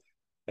field,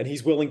 and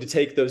he's willing to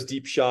take those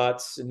deep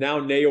shots. And now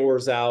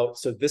Nayor's out,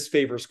 so this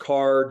favors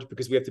Card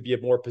because we have to be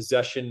a more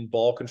possession,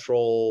 ball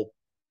control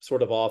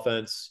sort of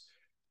offense.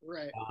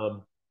 Right.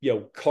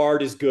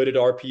 Card is good at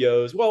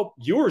RPOs. Well,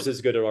 Ewers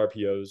is good at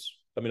RPOs.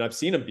 I mean, I've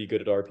seen him be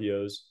good at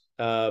RPOs.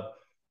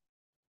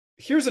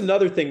 Here's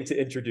another thing to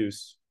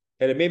introduce,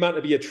 and it may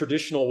not be a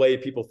traditional way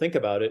people think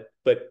about it,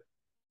 but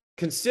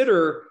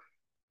consider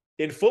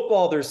in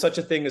football, there's such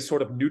a thing as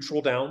sort of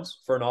neutral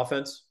downs for an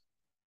offense.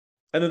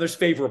 And then there's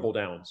favorable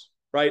downs,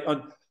 right?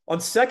 On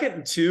 2nd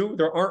and 2,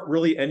 there aren't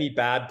really any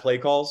bad play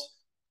calls.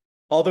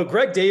 Although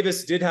Greg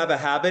Davis did have a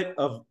habit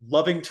of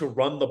loving to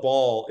run the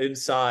ball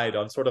inside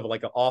on sort of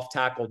like an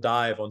off-tackle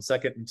dive on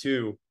 2nd and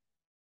 2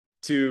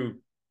 to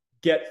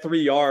get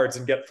 3 yards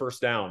and get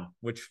first down,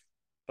 which,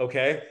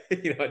 okay.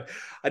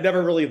 I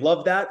never really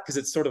loved that because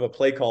it's sort of a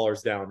play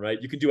caller's down,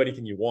 right? You can do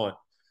anything you want.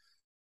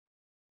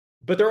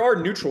 But there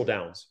are neutral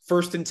downs.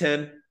 1st and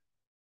 10,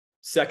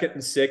 2nd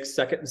and 6,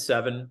 2nd and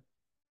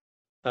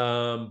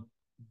 7.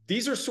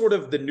 These are sort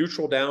of the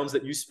neutral downs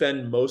that you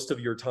spend most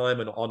of your time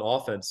on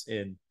offense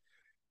in.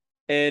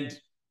 And,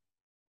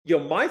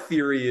 my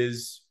theory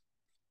is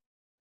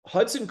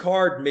Hudson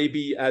Card may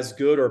be as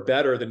good or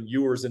better than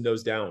Ewers in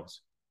those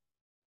downs,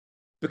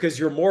 because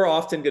you're more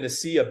often going to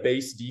see a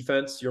base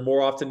defense. You're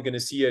more often going to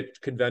see a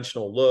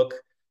conventional look.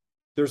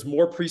 There's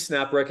more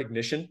pre-snap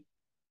recognition,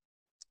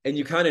 and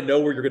you kind of know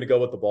where you're going to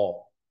go with the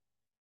ball.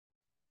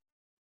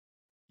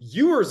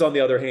 Ewers, on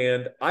the other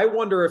hand, I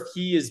wonder if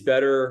he is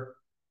better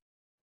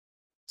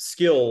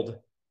skilled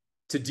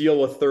to deal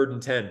with 3rd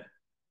and 10.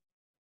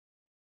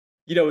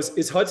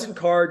 Is Hudson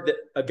Card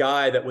a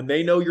guy that when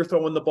they know you're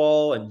throwing the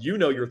ball and you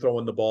know you're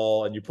throwing the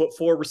ball and you put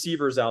 4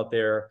 receivers out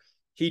there,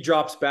 he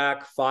drops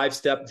back,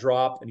 5-step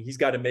drop, and he's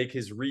got to make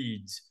his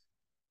reads.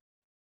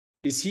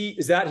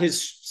 Is that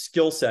his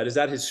skill set? Is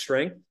that his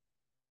strength?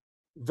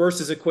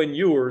 Versus a Quinn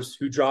Ewers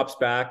who drops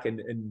back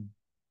and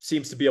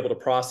seems to be able to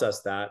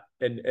process that.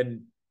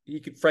 And he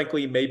could,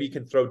 frankly, maybe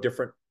can throw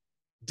different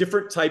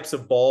types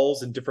of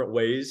balls in different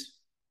ways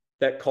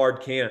that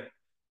Card can't.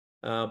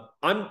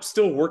 I'm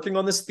still working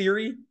on this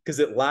theory because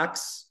it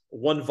lacks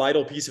one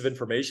vital piece of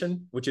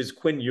information, which is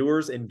Quinn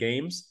Ewers in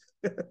games.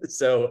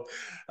 So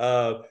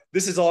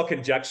this is all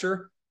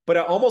conjecture, but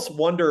I almost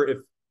wonder if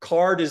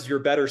Card is your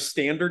better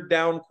standard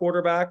down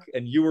quarterback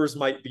and Ewers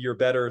might be your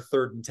better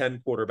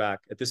 3rd-and-10 quarterback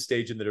at this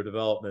stage in their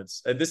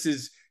developments. And this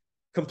is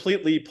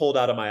completely pulled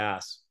out of my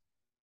ass.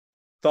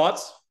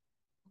 Thoughts?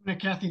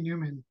 Kathy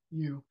Newman,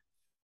 you.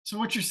 So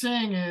what you're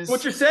saying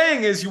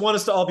is you want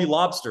us to all be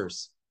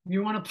lobsters.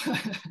 You want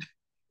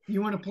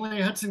to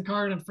play Hudson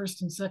Card on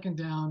 1st and 2nd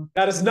down.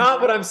 That is not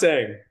what I'm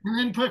saying. And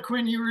then put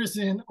Quinn Ewers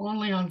in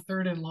only on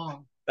 3rd and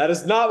long. That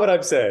is not what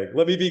I'm saying.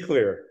 Let me be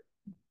clear.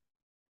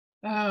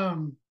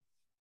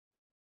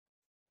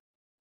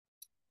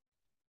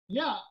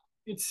 Yeah,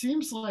 it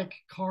seems like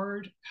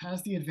Card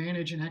has the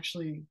advantage in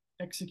actually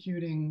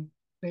executing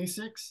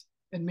basics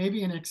and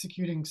maybe in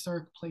executing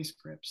Sark play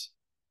scripts.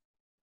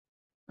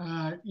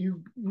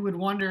 You would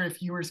wonder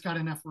if Ewers got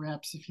enough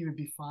reps, if he would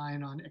be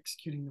fine on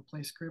executing the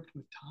play script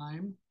with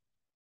time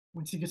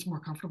once he gets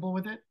more comfortable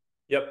with it.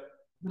 Yep.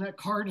 That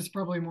Card is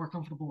probably more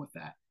comfortable with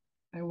that.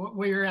 And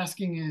what you're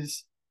asking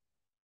is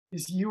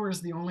Ewers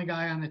the only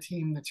guy on the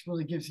team that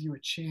really gives you a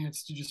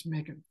chance to just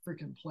make a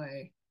freaking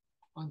play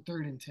on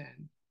 3rd-and-10?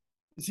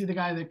 Is he the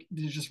guy that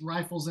just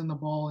rifles in the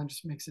ball and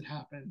just makes it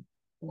happen,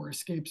 or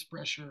escapes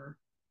pressure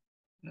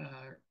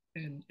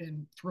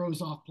and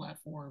throws off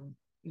platform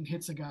and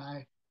hits a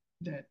guy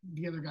that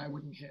the other guy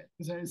wouldn't hit?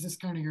 Is this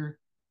what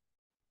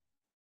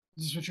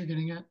you're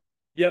getting at?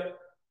 Yep.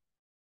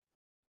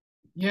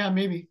 Yeah,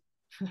 maybe.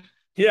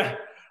 Yeah.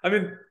 I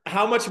mean,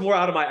 how much more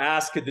out of my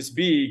ass could this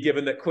be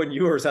given that Quinn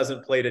Ewers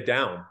hasn't played it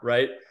down,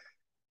 right?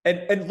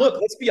 And look,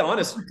 let's be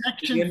honest. The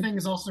protection Ian, thing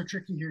is also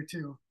tricky here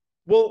too.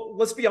 Well,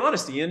 let's be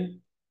honest,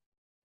 Ian.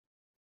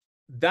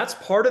 That's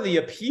part of the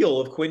appeal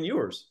of Quinn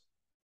Ewers.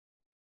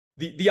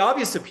 The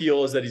obvious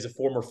appeal is that he's a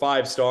former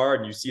 5-star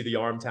and you see the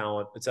arm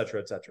talent, et cetera,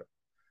 et cetera.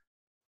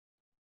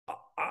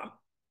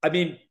 I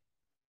mean,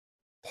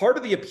 part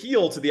of the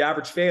appeal to the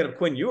average fan of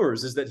Quinn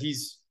Ewers is that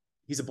he's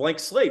a blank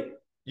slate.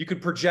 You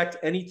could project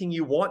anything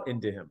you want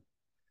into him.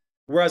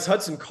 Whereas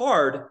Hudson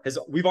Card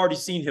we've already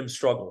seen him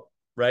struggle,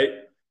 right?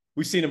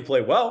 We've seen him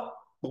play well,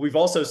 but we've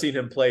also seen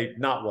him play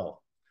not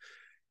well.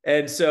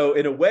 And so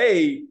in a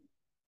way,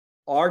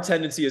 our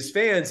tendency as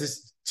fans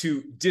is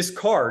to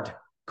discard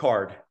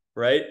Card,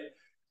 right?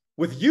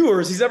 With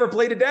Ewers, he's never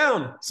played it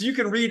down. So you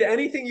can read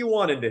anything you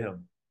want into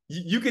him.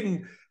 You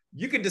can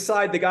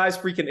decide the guy's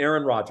freaking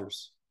Aaron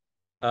Rodgers.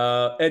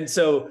 And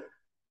so,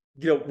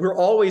 we're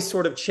always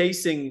sort of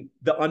chasing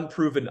the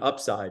unproven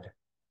upside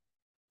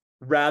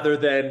rather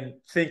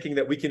than thinking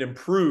that we can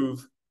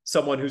improve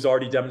someone who's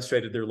already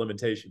demonstrated their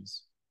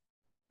limitations.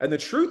 And the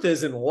truth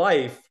is, in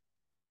life,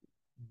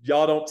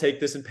 y'all don't take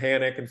this and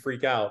panic and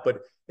freak out,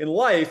 but in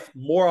life,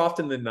 more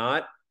often than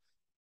not,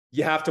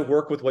 you have to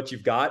work with what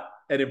you've got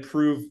and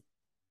improve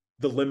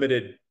the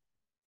limited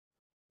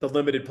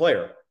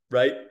player,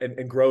 right?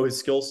 And grow his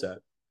skill set.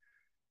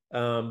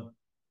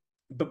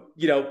 But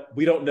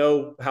we don't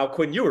know how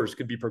Quinn Ewers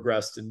could be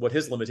progressed and what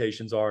his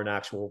limitations are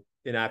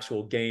in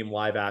actual game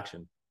live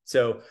action.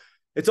 So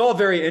it's all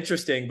very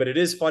interesting, but it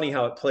is funny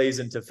how it plays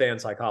into fan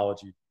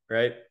psychology,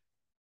 right?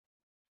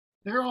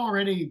 They're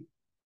already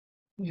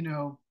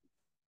pretty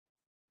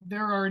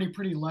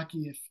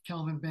lucky if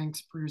Kelvin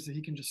Banks proves that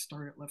he can just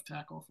start at left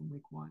tackle from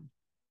week 1.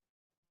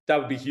 That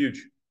would be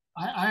huge.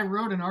 I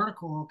wrote an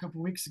article a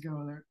couple of weeks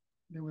ago that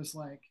there was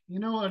like,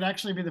 what would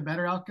actually be the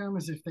better outcome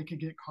is if they could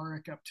get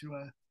Carrick up to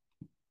a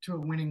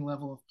winning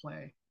level of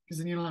play, because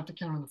then you don't have to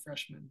count on the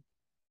freshman.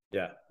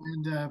 Yeah.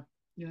 And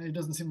it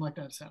doesn't seem like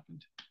that's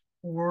happened.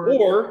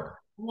 Or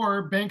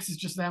Banks is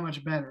just that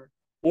much better.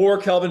 Or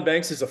Kelvin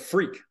Banks is a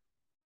freak.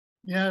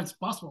 Yeah, it's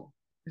possible.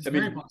 It's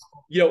very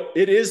possible.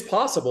 It is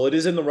possible. It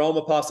is in the realm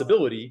of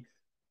possibility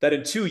that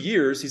in 2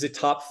 years he's a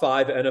top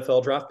 5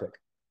 NFL draft pick.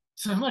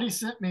 Somebody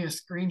sent me a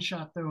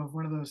screenshot though of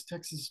one of those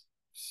Texas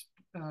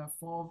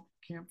fall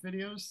camp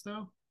videos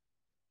though,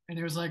 and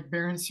it was like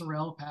Barron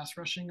Sorrell pass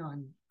rushing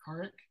on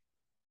Carrick,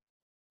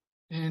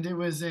 and it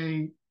was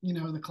the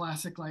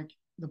classic, like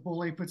the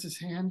bully puts his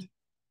hand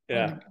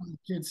on the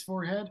kid's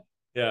forehead.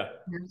 Yeah.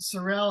 And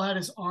Sorrell had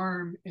his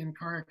arm in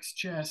Carrick's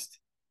chest,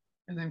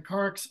 and then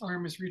Carrick's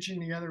arm is reaching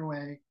the other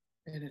way,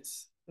 and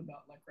it's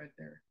about like right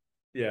there.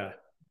 Yeah.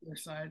 Other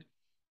side.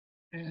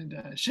 And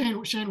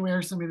Shane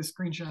Ware sent me the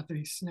screenshot that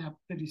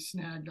he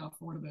snagged off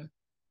one of the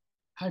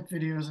hype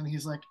videos, and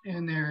he's like,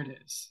 and there it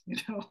is,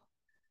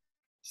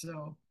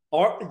 So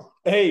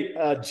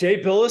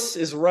Jay Billis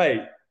is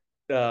right.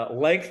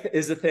 Length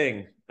is a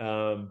thing.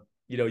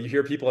 You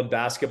hear people in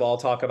basketball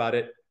talk about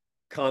it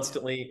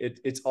constantly.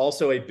 It's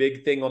also a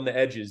big thing on the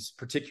edges,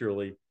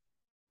 particularly.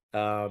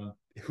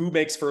 Who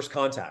makes first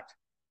contact?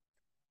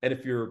 And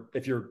if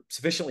you're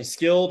sufficiently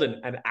skilled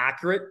and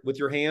accurate with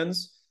your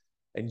hands,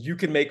 and you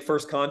can make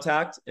first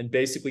contact and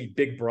basically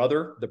big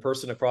brother the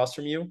person across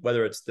from you,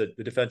 whether it's the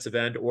defensive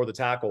end or the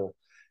tackle,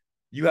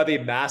 you have a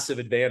massive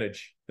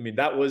advantage. I mean,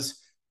 that was,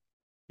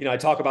 I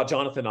talk about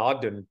Jonathan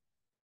Ogden.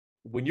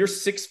 When you're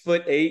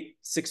 6'8",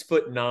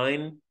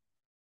 6'9",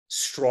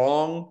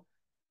 strong,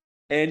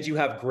 and you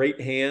have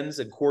great hands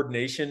and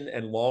coordination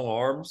and long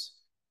arms,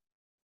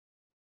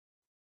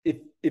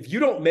 if you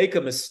don't make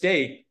a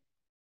mistake,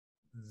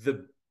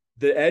 the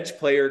edge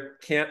player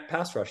can't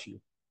pass rush you.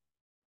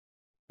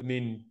 I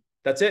mean,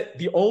 that's it.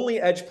 The only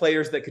edge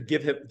players that could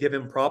give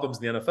him problems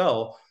in the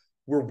NFL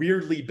were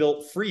weirdly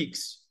built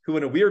freaks who,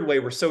 in a weird way,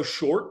 were so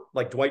short,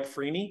 like Dwight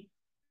Freeney,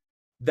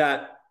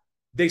 that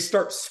they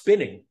start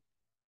spinning.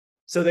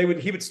 So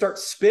he would start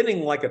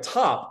spinning like a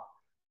top,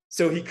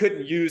 so he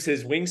couldn't use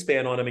his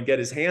wingspan on him and get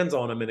his hands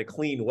on him in a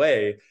clean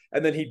way.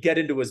 And then he'd get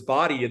into his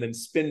body and then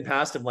spin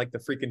past him like the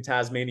freaking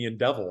Tasmanian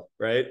devil,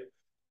 right?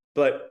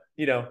 But,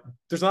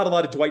 there's not a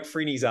lot of Dwight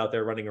Freeneys out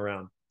there running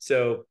around.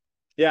 So,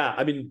 yeah,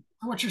 I mean.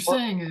 What you're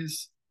saying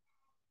is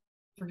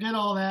forget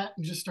all that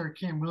and just start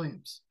Cam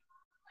Williams.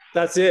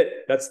 That's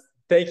it.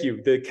 Thank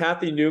you. The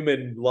Kathy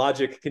Newman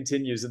logic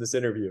continues in this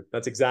interview.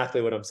 That's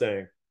exactly what I'm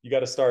saying. You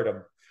got to start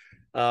him.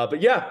 But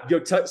yeah,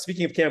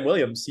 speaking of Cam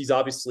Williams, he's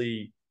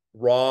obviously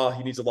raw.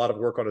 He needs a lot of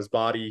work on his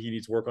body. He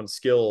needs work on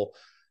skill.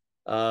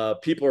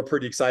 People are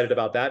pretty excited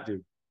about that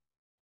dude.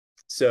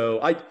 So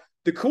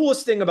the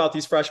coolest thing about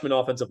these freshman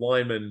offensive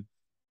linemen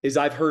is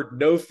I've heard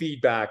no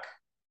feedback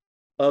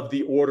of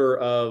the order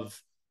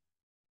of,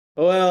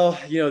 well,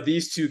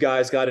 these two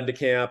guys got into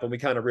camp and we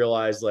kind of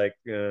realized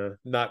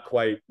not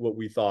quite what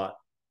we thought.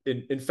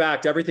 In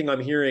fact, everything I'm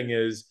hearing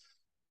is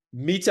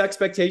meets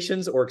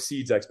expectations or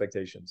exceeds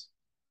expectations.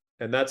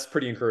 And that's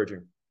pretty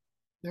encouraging.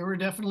 There were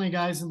definitely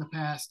guys in the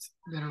past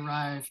that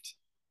arrived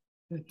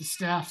that the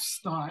staffs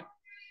thought,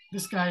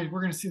 we're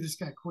going to see this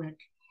guy quick.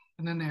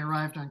 And then they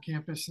arrived on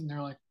campus and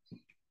they're like,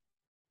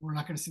 we're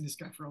not going to see this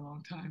guy for a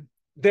long time.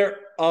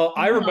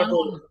 I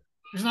remember.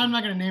 I'm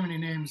not going to name any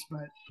names,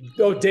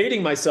 but.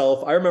 Dating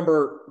myself, I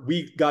remember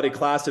we got a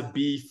class of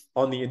beef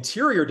on the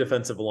interior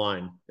defensive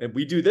line. And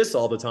we do this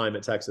all the time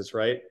at Texas,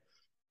 right?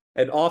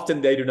 And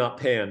often they do not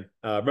pan.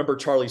 Remember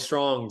Charlie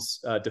Strong's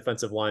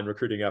defensive line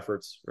recruiting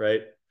efforts,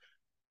 right?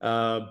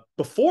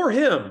 Before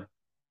him,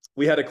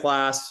 we had a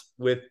class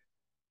with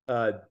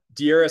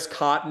De'Aris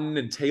Cotton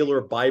and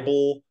Taylor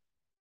Bible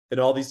and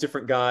all these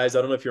different guys.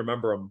 I don't know if you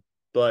remember them,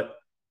 but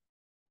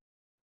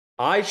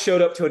I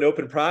showed up to an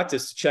open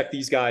practice to check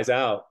these guys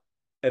out,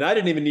 and I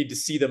didn't even need to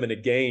see them in a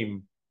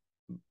game,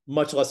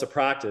 much less a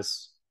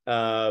practice.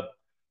 I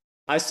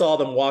saw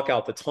them walk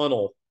out the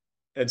tunnel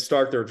and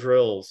start their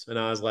drills, and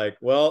I was like,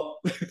 well,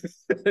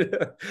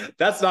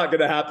 that's not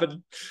going to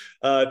happen.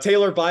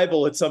 Taylor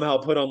Bible had somehow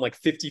put on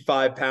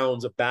 55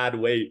 pounds of bad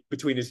weight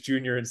between his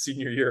junior and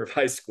senior year of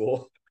high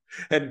school.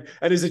 And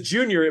as a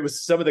junior, it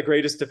was some of the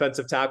greatest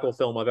defensive tackle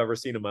film I've ever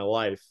seen in my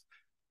life.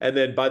 And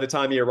then by the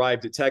time he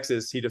arrived at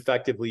Texas, he'd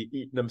effectively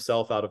eaten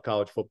himself out of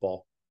college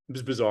football. It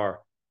was bizarre.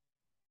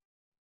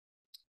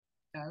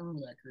 Yeah, I remember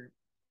that group.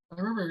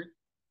 I remember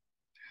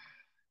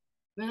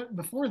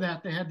before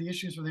that, they had the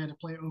issues where they had to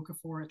play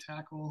Okafor at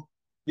tackle.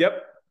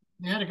 Yep.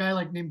 They had a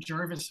guy named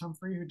Jarvis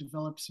Humphrey who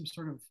developed some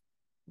sort of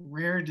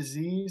rare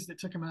disease that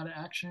took him out of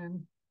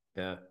action.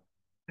 Yeah.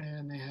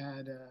 And they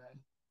had,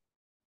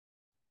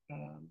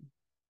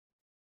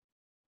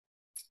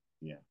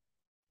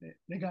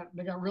 They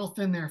got real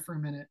thin there for a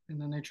minute, and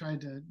then they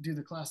tried to do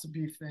the class of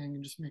beef thing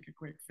and just make a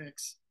quick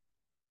fix.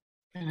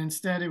 And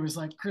instead, it was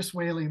Chris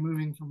Whaley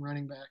moving from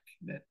running back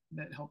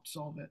that helped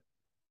solve it.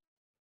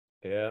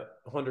 Yeah,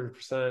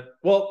 100%.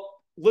 Well,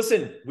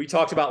 listen, we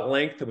talked about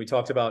length and we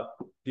talked about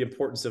the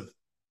importance of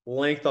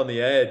length on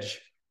the edge.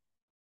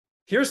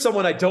 Here's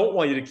someone I don't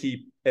want you to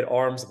keep at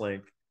arm's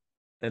length,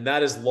 and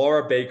that is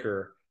Laura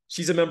Baker.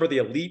 She's a member of the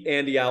elite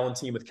Andy Allen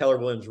team with Keller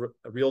Williams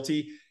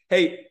Realty.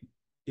 Hey,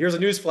 here's a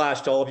news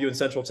flash to all of you in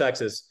Central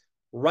Texas.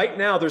 Right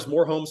now, there's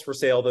more homes for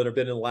sale than have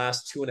been in the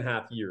last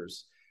 2.5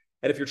 years.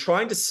 And if you're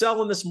trying to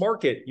sell in this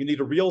market, you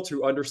need a realtor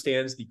who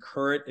understands the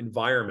current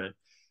environment.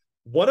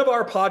 One of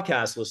our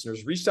podcast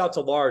listeners reached out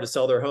to Laura to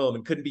sell their home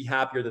and couldn't be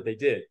happier that they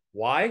did.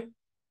 Why?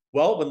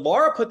 Well, when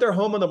Laura put their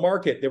home on the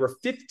market, there were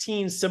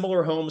 15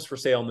 similar homes for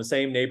sale in the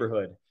same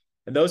neighborhood.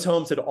 And those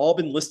homes had all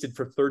been listed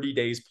for 30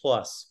 days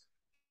plus.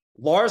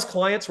 Laura's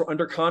clients were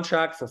under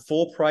contract for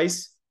full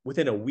price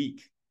within a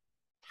week.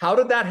 How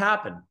did that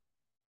happen?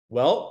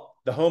 Well,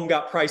 the home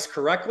got priced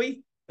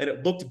correctly and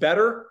it looked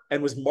better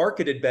and was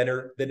marketed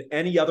better than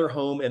any other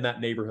home in that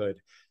neighborhood.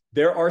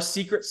 There are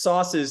secret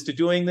sauces to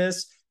doing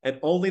this, and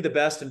only the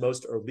best and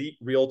most elite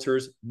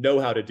realtors know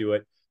how to do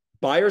it.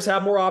 Buyers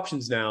have more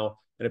options now,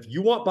 and if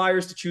you want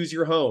buyers to choose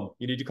your home,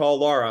 you need to call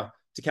Laura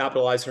to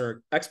capitalize on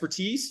her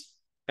expertise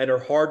and her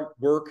hard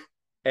work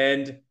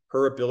and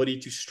her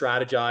ability to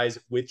strategize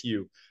with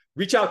you.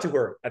 Reach out to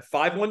her at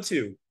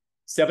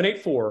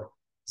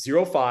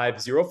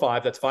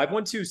 512-784-0505. That's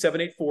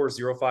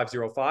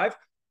 512-784-0505.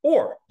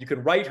 Or you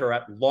can write her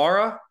at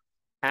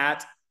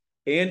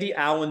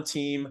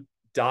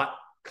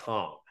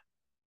laura@andyallenteam.com.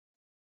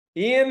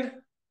 Ian,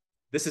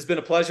 this has been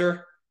a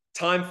pleasure.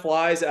 Time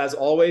flies as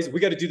always. We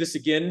got to do this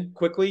again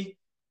quickly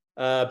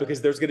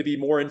because there's going to be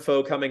more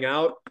info coming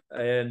out.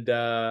 And,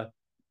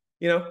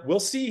 we'll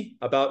see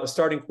about a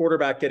starting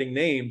quarterback getting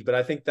named, but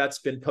I think that's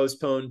been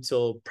postponed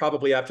till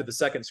probably after the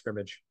second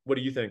scrimmage. What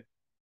do you think?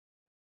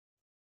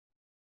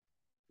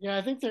 Yeah,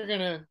 I think they're going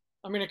to,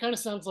 it kind of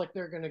sounds like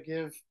they're going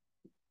to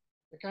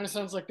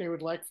they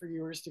would like for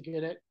Ewers to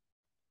get it.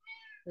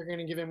 They're going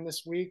to give him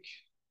this week.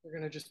 They're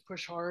going to just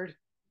push hard,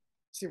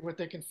 see what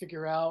they can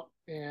figure out.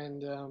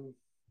 And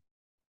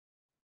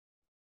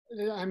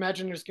I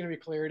imagine there's going to be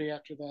clarity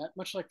after that,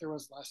 much like there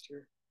was last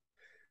year.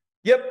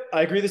 Yep,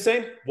 I agree the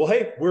same. Well,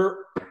 hey, we're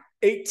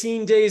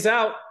 18 days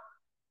out,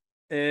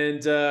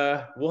 and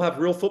we'll have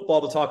real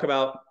football to talk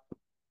about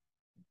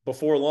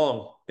before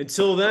long.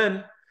 Until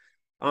then,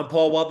 I'm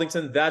Paul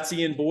Wadlington. That's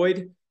Ian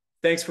Boyd.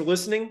 Thanks for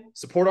listening.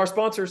 Support our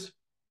sponsors.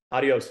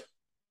 Adios.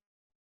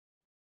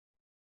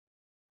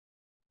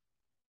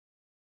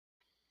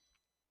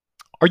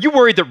 Are you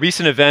worried that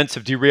recent events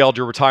have derailed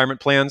your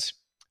retirement plans?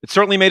 It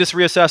certainly made us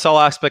reassess all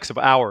aspects of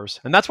ours,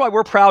 and that's why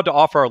we're proud to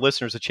offer our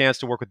listeners a chance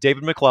to work with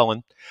David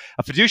McClellan,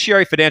 a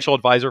fiduciary financial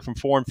advisor from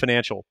Forum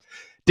Financial.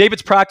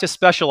 David's practice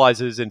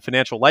specializes in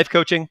financial life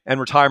coaching and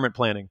retirement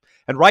planning,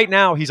 and right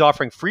now he's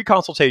offering free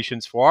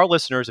consultations for our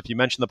listeners if you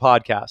mention the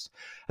podcast.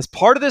 As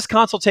part of this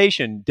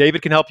consultation,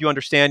 David can help you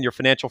understand your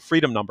financial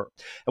freedom number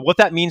and what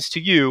that means to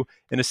you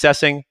in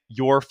assessing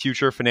your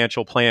future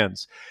financial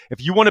plans.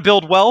 If you want to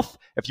build wealth,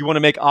 if you want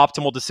to make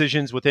optimal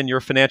decisions within your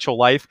financial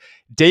life,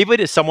 David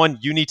is someone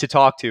you need to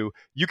talk to.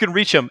 You can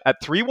reach him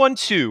at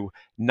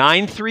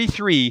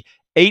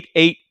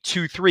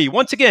 312-933-8823.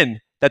 Once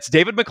again, that's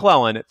David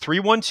McClellan at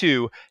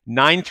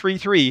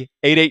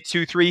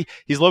 312-933-8823.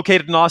 He's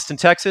located in Austin,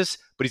 Texas,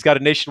 but he's got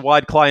a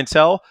nationwide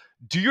clientele.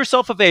 Do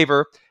yourself a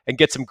favor and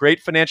get some great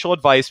financial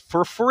advice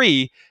for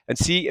free and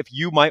see if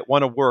you might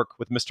want to work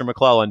with Mr.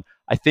 McClellan.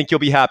 I think you'll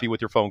be happy with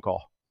your phone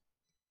call.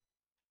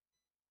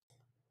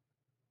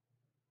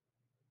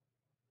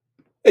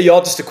 Hey,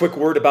 y'all, just a quick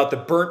word about the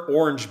Burnt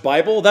Orange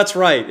Bible. That's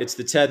right. It's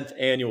the 10th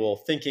annual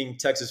Thinking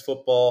Texas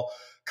Football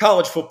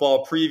College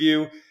Football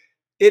Preview.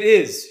 It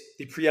is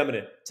the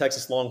preeminent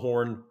Texas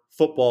Longhorn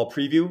football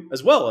preview,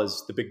 as well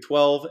as the Big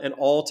 12 and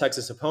all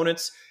Texas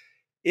opponents.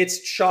 It's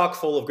chock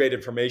full of great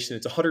information.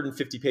 It's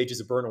 150 pages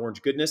of burnt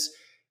orange goodness.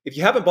 If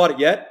you haven't bought it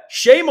yet,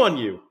 shame on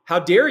you. How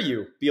dare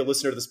you be a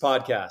listener to this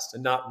podcast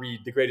and not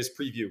read the greatest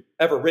preview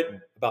ever written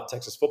about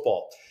Texas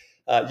football?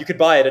 You could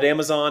buy it at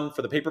Amazon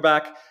for the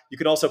paperback. You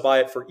can also buy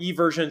it for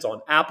e-versions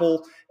on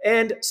Apple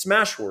and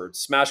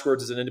Smashwords.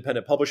 Smashwords is an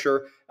independent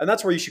publisher, and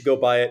that's where you should go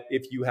buy it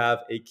if you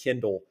have a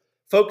Kindle.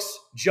 Folks,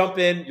 jump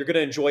in. You're going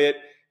to enjoy it.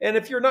 And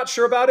if you're not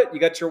sure about it, you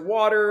got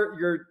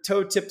your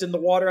toe tipped in the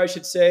water, I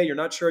should say. You're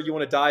not sure you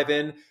want to dive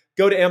in.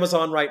 Go to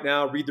Amazon right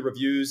now. Read the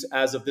reviews.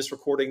 As of this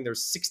recording,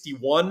 there's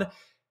 61.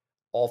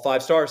 All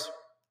 5 stars.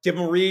 Give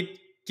them a read.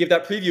 Give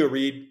that preview a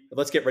read.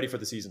 Let's get ready for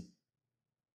the season.